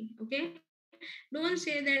routine. Okay, don't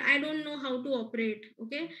say that I don't know how to operate.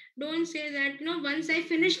 Okay, don't say that, once I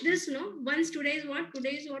finish this, no, once today is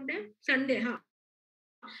what day? Sunday, huh?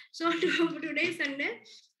 So today is Sunday,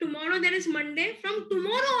 tomorrow there is Monday. From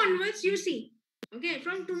tomorrow onwards, you see. Okay,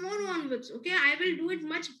 from tomorrow onwards, okay, I will do it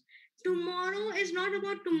much. Tomorrow is not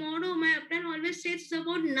about tomorrow. My upline always says it's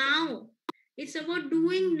about now. It's about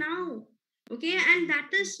doing now. Okay, and that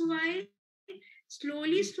is why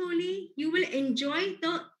slowly you will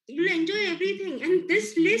you'll enjoy everything, and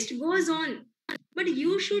this list goes on. But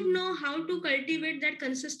you should know how to cultivate that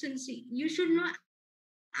consistency. You should know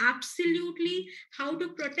absolutely how to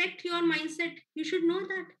protect your mindset. You should know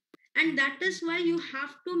that. And that is why you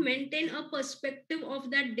have to maintain a perspective of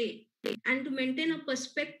that day. And to maintain a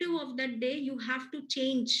perspective of that day, you have to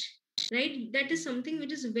change. Right? That is something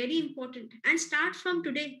which is very important. And start from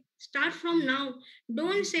today. Start from now.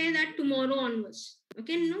 Don't say that tomorrow onwards.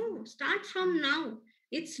 Okay, no. Start from now.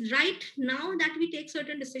 It's right now that we take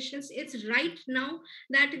certain decisions. It's right now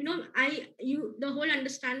that, the whole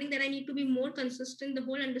understanding that I need to be more consistent, the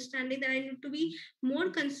whole understanding that I need to be more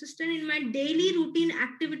consistent in my daily routine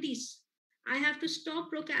activities. I have to stop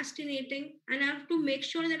procrastinating, and I have to make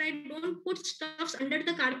sure that I don't put stuffs under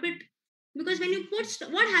the carpet. Because when you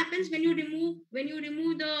what happens when you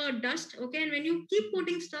remove the dust, okay, and when you keep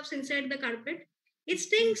putting stuffs inside the carpet, it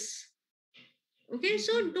stinks. Okay,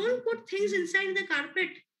 so don't put things inside the carpet.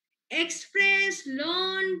 Express,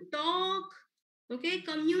 learn, talk, okay,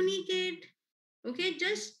 communicate. Okay,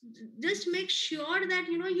 just make sure that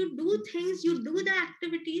you do things, you do the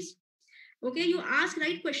activities. Okay, you ask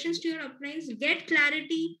right questions to your uplines, get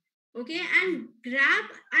clarity. Okay, and grab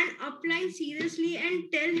an upline seriously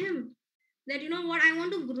and tell him that, what, I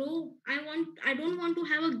want to grow. I don't want to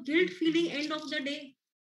have a guilt feeling end of the day.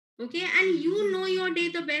 Okay, and you know your day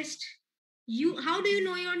the best. How do you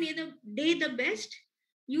know your day the best?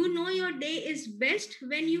 You know your day is best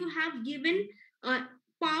when you have given uh,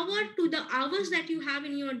 power to the hours that you have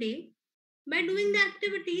in your day by doing the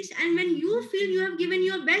activities, and when you feel you have given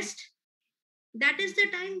your best, that is the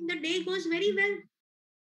time the day goes very well.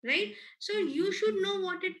 Right? So you should know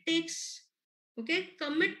what it takes. Okay,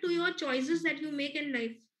 commit to your choices that you make in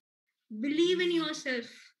life. Believe in yourself.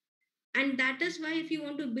 And that is why, if you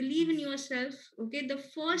want to believe in yourself, okay, the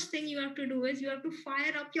first thing you have to do is you have to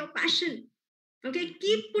fire up your passion. Okay,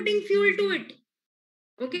 keep putting fuel to it.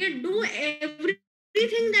 Okay, do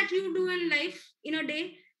everything that you do in life in a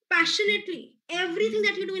day passionately. Everything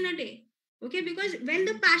that you do in a day. Okay, because when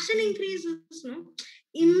the passion increases, no,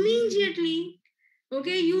 immediately,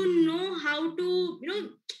 okay, you know how to,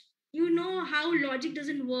 you know how logic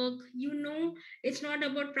doesn't work. It's not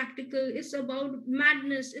about practical, it's about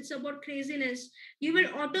madness, it's about craziness. You will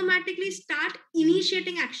automatically start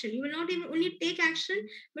initiating action. You will not even only take action,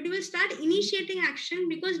 but you will start initiating action,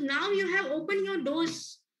 because now you have opened your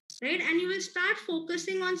doors. Right? And you will start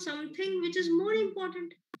focusing on something which is more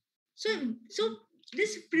important. So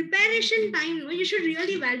this preparation time, you should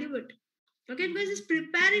really value it. Okay, because this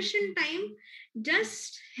preparation time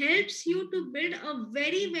just helps you to build a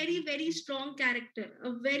very strong character,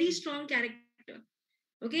 a very strong character.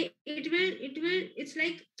 Okay, it will it's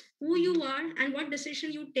like who you are and what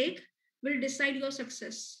decision you take will decide your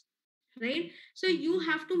success. Right? So you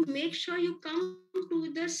have to make sure you come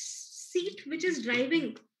to the seat which is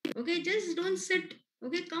driving. Okay, just don't sit.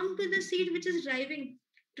 Okay, come to the seat which is driving.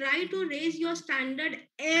 Try to raise your standard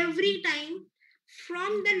every time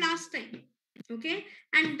from the last time. Okay,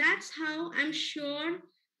 and that's how I'm sure.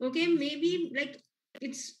 Okay, maybe like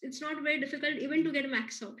it's not very difficult even to get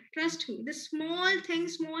max out. Trust me, the small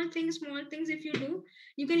things, if you do,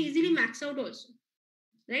 you can easily max out also.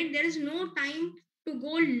 Right? There is no time to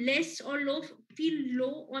go less or low, feel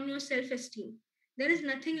low on your self-esteem. There is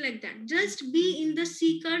nothing like that. Just be in the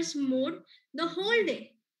seeker's mode the whole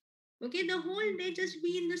day. Okay, the whole day just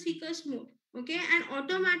be in the seeker's mode. Okay, and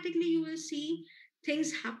automatically you will see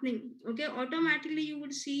things happening. Okay, automatically you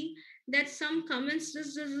would see that some comments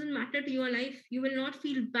just doesn't matter to your life. You will not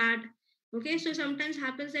feel bad. Okay, so sometimes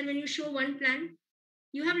happens that when you show one plan,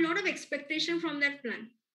 you have a lot of expectation from that plan.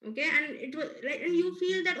 Okay, and it was like, and you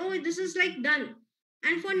feel that, oh, this is like done.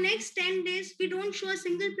 And for next 10 days we don't show a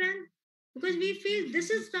single plan, because we feel this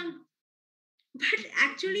is done. But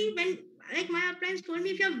actually, when, like my uplines told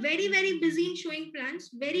me, if you're very, very busy in showing plans,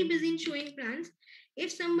 very busy in showing plans,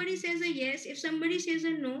 if somebody says a yes, if somebody says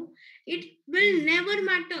a no, it will never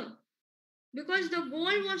matter, because the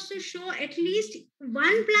goal was to show at least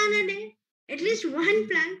one plan a day, at least one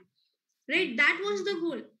plan, right? That was the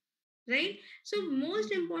goal, right? So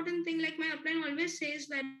most important thing, like my upline always says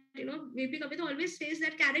that, VP Kavita always says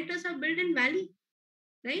that characters are built in valley,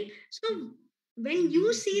 right? So when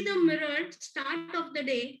you see the mirror start of the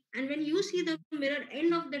day and when you see the mirror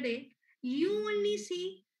end of the day, you only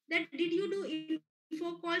see that did you do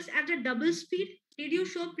info calls at a double speed, did you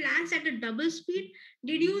show plans at a double speed,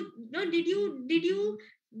 did you no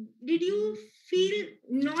did you feel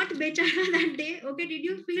not better that day? Okay, did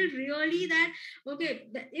you feel really that, okay,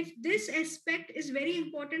 if this aspect is very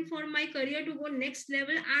important for my career to go next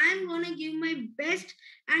level, I'm gonna give my best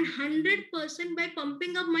and 100% by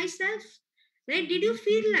pumping up myself, right? Did you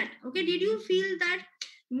feel that? Okay, did you feel that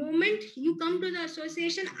moment you come to the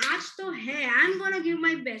association, ask to hey, I'm gonna give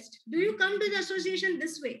my best? Do you come to the association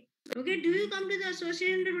this way? Okay, do you come to the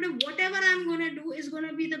association today, whatever I'm gonna do is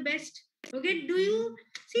gonna be the best? Okay, do you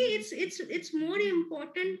see, it's more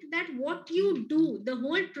important that what you do, the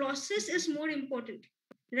whole process is more important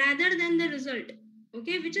rather than the result.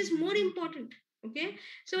 Okay, which is more important. Okay,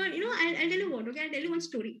 so I'll tell you what. Okay, I'll tell you one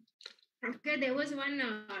story. Okay, there was one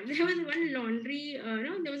there was one laundry,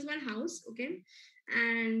 no, there was one house. Okay,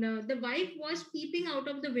 and the wife was peeping out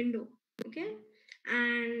of the window. Okay,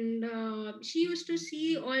 and she used to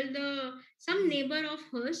see all the some neighbor of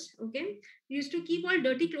hers. Okay, used to keep all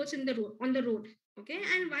dirty clothes in the road, on the road. Okay,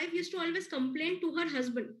 and wife used to always complain to her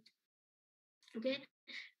husband. Okay,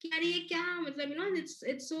 कि यार ये क्या, मतलब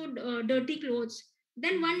it's so dirty clothes.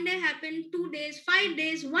 Then one day happened, 2 days, 5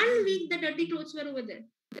 days, 1 week, the dirty clothes were over there.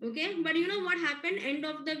 Okay, but you know what happened? End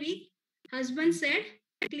of the week, husband said,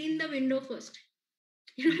 clean the window first.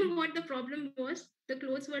 You know what the problem was? The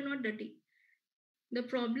clothes were not dirty. The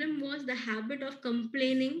problem was the habit of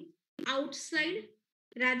complaining outside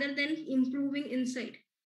rather than improving inside.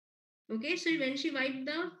 Okay, so when she wiped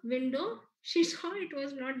the window, she saw it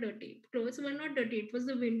was not dirty. Clothes were not dirty. It was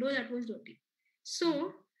the window that was dirty.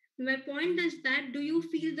 So, my point is that, do you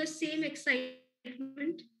feel the same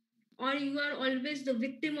excitement, or you are always the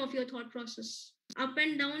victim of your thought process? Up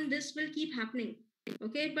and down, this will keep happening.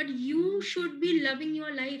 Okay, but you should be loving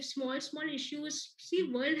your life. Small issues.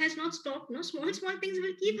 See, world has not stopped. No, small things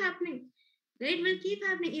will keep happening. Right, will keep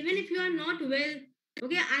happening even if you are not well.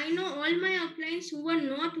 Okay, I know all my uplines who are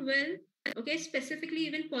not well. Okay, specifically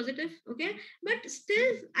even positive. Okay, but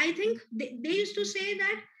still, I think they used to say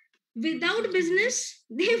that without business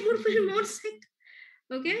they would feel more sick.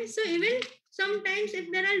 Okay, so even sometimes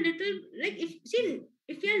if there are little, like, if see,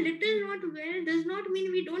 if we are little not well, does not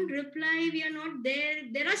mean we don't reply, we are not there.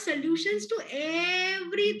 There are solutions to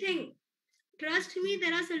everything. Trust me,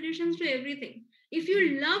 there are solutions to everything. If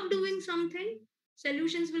you love doing something,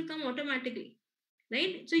 solutions will come automatically,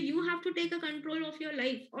 right? So you have to take a control of your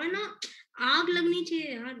life. Or na, aag lagni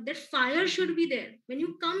chahiye yaar. That fire should be there when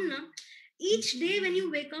you come na. Each day when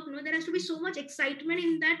you wake up, no, there has to be so much excitement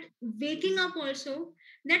in that waking up also,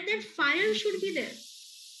 that that fire should be there.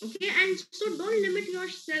 Okay, and so don't limit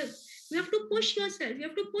yourself. You have to push yourself. You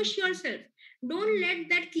have to push yourself. Don't let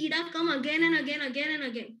that kida come again and again, again and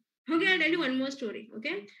again. Okay, I'll tell you one more story.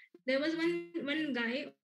 Okay, there was one guy,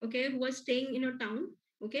 okay, who was staying in a town.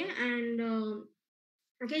 Okay, and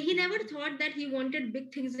okay, he never thought that he wanted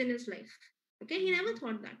big things in his life. Okay, he never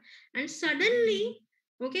thought that. And suddenly,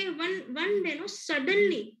 okay, one day, no,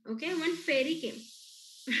 suddenly, okay, one fairy came.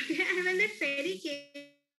 Okay, and when that fairy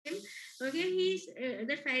came, okay,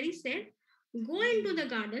 that fairy said, go into the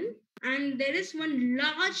garden, and there is one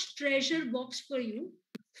large treasure box for you,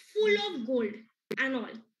 full of gold and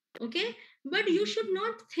all. Okay, but you should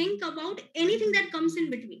not think about anything that comes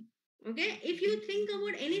in between. Okay, if you think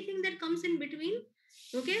about anything that comes in between,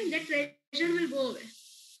 okay, that treasure will go away.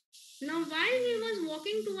 Now, while he was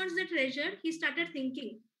walking towards the treasure, he started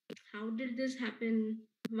thinking, how did this happen?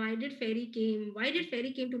 Why did fairy came? Why did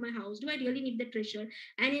fairy came to my house? Do I really need the treasure?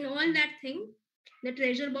 And in all that thing, the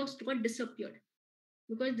treasure box got disappeared,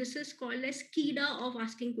 because this is called as kida of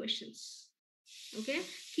asking questions. Okay,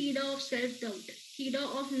 kida of self-doubt, kida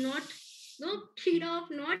of not, no, kida of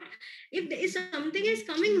not, if there is something is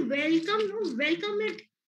coming, welcome, no, welcome it.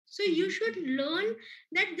 So you should learn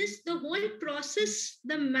that this, the whole process,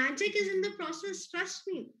 the magic is in the process, trust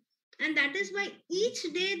me. And that is why each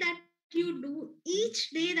day that you do, each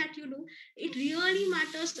day that you do, it really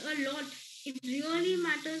matters a lot. It really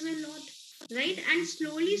matters a lot, right? And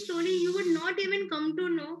slowly you would not even come to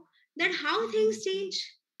know that how things change,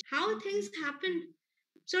 how things happen.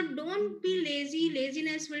 So don't be lazy.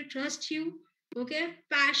 Laziness will trust you. Okay.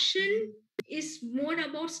 Passion is more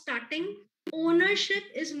about starting. Ownership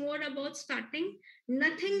is more about starting.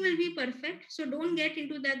 Nothing will be perfect. So don't get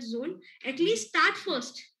into that zone. At least start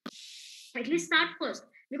first. At least start first.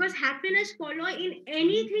 Because happiness follow in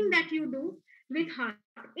anything that you do with heart.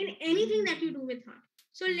 In anything that you do with heart.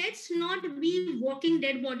 So let's not be walking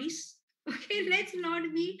dead bodies. Okay, let's not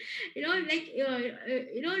be,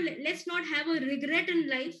 let's not have a regret in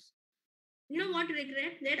life. You know what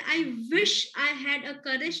regret? That I wish I had a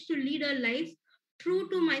courage to lead a life true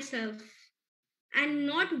to myself and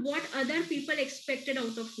not what other people expected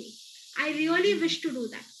out of me. I really wish to do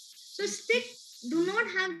that. So stick, do not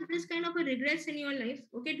have this kind of a regrets in your life.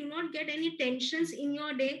 Okay, do not get any tensions in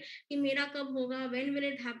your day ki mera kab hoga, when will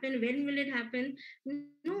it happen, when will it happen.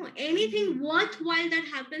 No, anything worthwhile that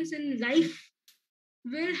happens in life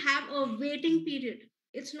will have a waiting period.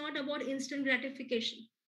 It's not about instant gratification.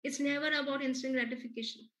 It's never about instant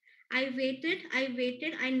gratification. I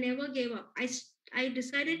never gave up. I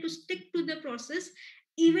decided to stick to the process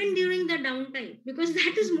even during the downtime because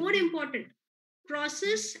that is more important.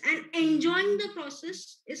 Process and enjoying the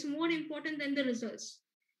process is more important than the results.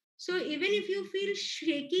 So even if you feel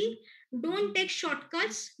shaky, don't take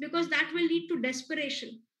shortcuts because that will lead to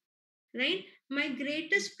desperation, right? My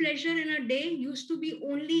greatest pleasure in a day used to be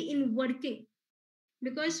only in working,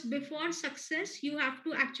 because before success you have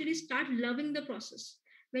to actually start loving the process.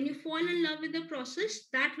 When you fall in love with the process,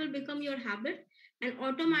 that will become your habit, and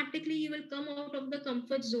automatically you will come out of the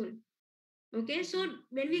comfort zone. Okay, so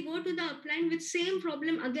when we go to the upline with same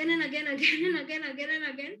problem again and again, again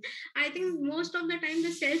and again, I think most of the time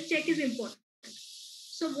the self check is important.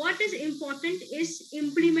 So what is important is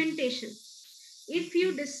implementation. If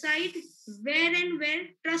you decide where and where,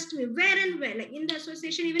 trust me, where and where, like in the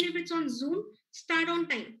association, even if it's on Zoom, start on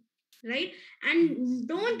time, right? And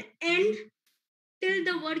don't end till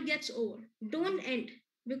the work gets over. Don't end,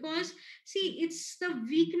 because see, it's the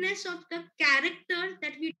weakness of the character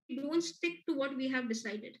that we don't stick to what we have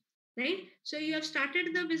decided, right? So you have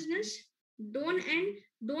started the business, don't end,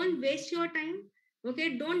 don't waste your time.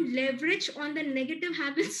 Okay, don't leverage on the negative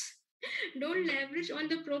habits. Don't leverage on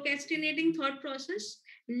the procrastinating thought process.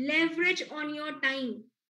 Leverage on your time.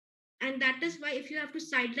 And that is why if you have to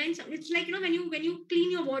sideline some, it's like, when you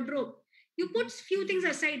clean your wardrobe, you put few things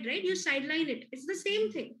aside, right? You sideline it. It's the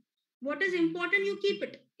same thing. What is important, you keep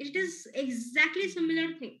it. It is exactly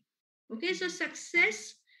similar thing. Okay, so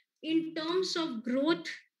success in terms of growth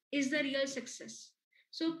is the real success.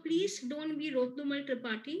 So please don't be Rotnumal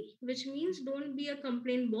Tripathi, which means don't be a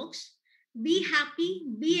complaint box. Be happy,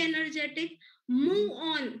 be energetic, move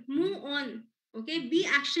on. Okay, be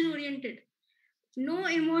action oriented. No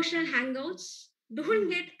emotional hangouts. Don't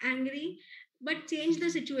get angry, but change the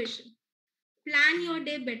situation. Plan your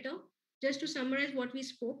day better. Just to summarize what we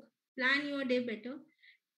spoke, plan your day better.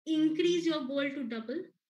 Increase your goal to double.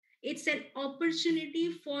 It's an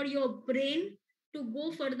opportunity for your brain to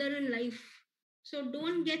go further in life. So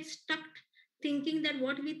don't get stuck thinking that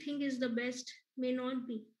what we think is the best may not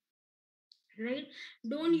be, right?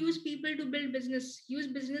 Don't use people to build business. Use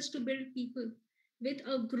business to build people with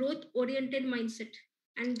a growth oriented mindset.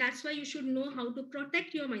 And that's why you should know how to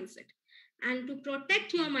protect your mindset. And to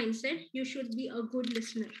protect your mindset, you should be a good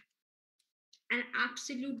listener, an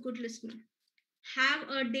absolute good listener. Have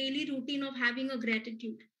a daily routine of having a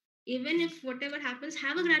gratitude. Even if whatever happens,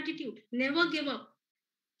 have a gratitude. Never give up.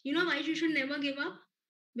 You know why you should never give up?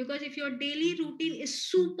 Because if your daily routine is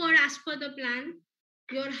super as per the plan,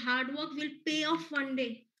 your hard work will pay off one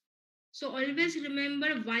day. So always remember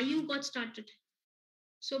why you got started.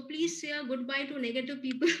 So please say a goodbye to negative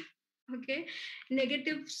people. Okay,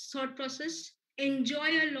 negative thought process. Enjoy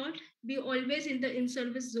a lot. Be always in the in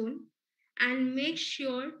service zone, and make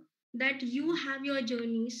sure that you have your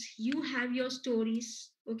journeys, you have your stories.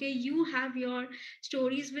 Okay, you have your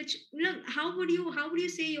stories. Which, how would you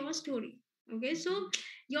say your story? Okay, so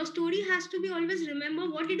your story has to be always remember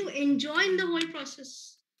what did you enjoy in the whole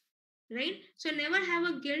process, right? So never have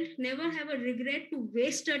a guilt, never have a regret to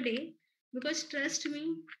waste a day, because trust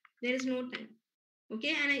me, there is no time.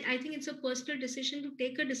 Okay, and I think it's a personal decision to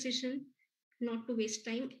take a decision not to waste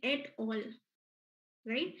time at all,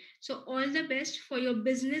 right? So all the best for your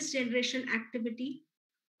business generation activity.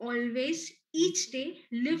 Always, each day,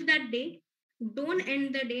 live that day. Don't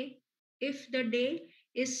end the day if the day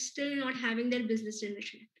is still not having their business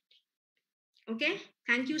generation. Okay,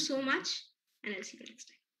 thank you so much, and I'll see you next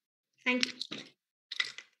time. Thank you.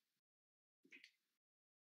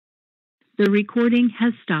 The recording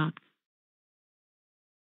has stopped.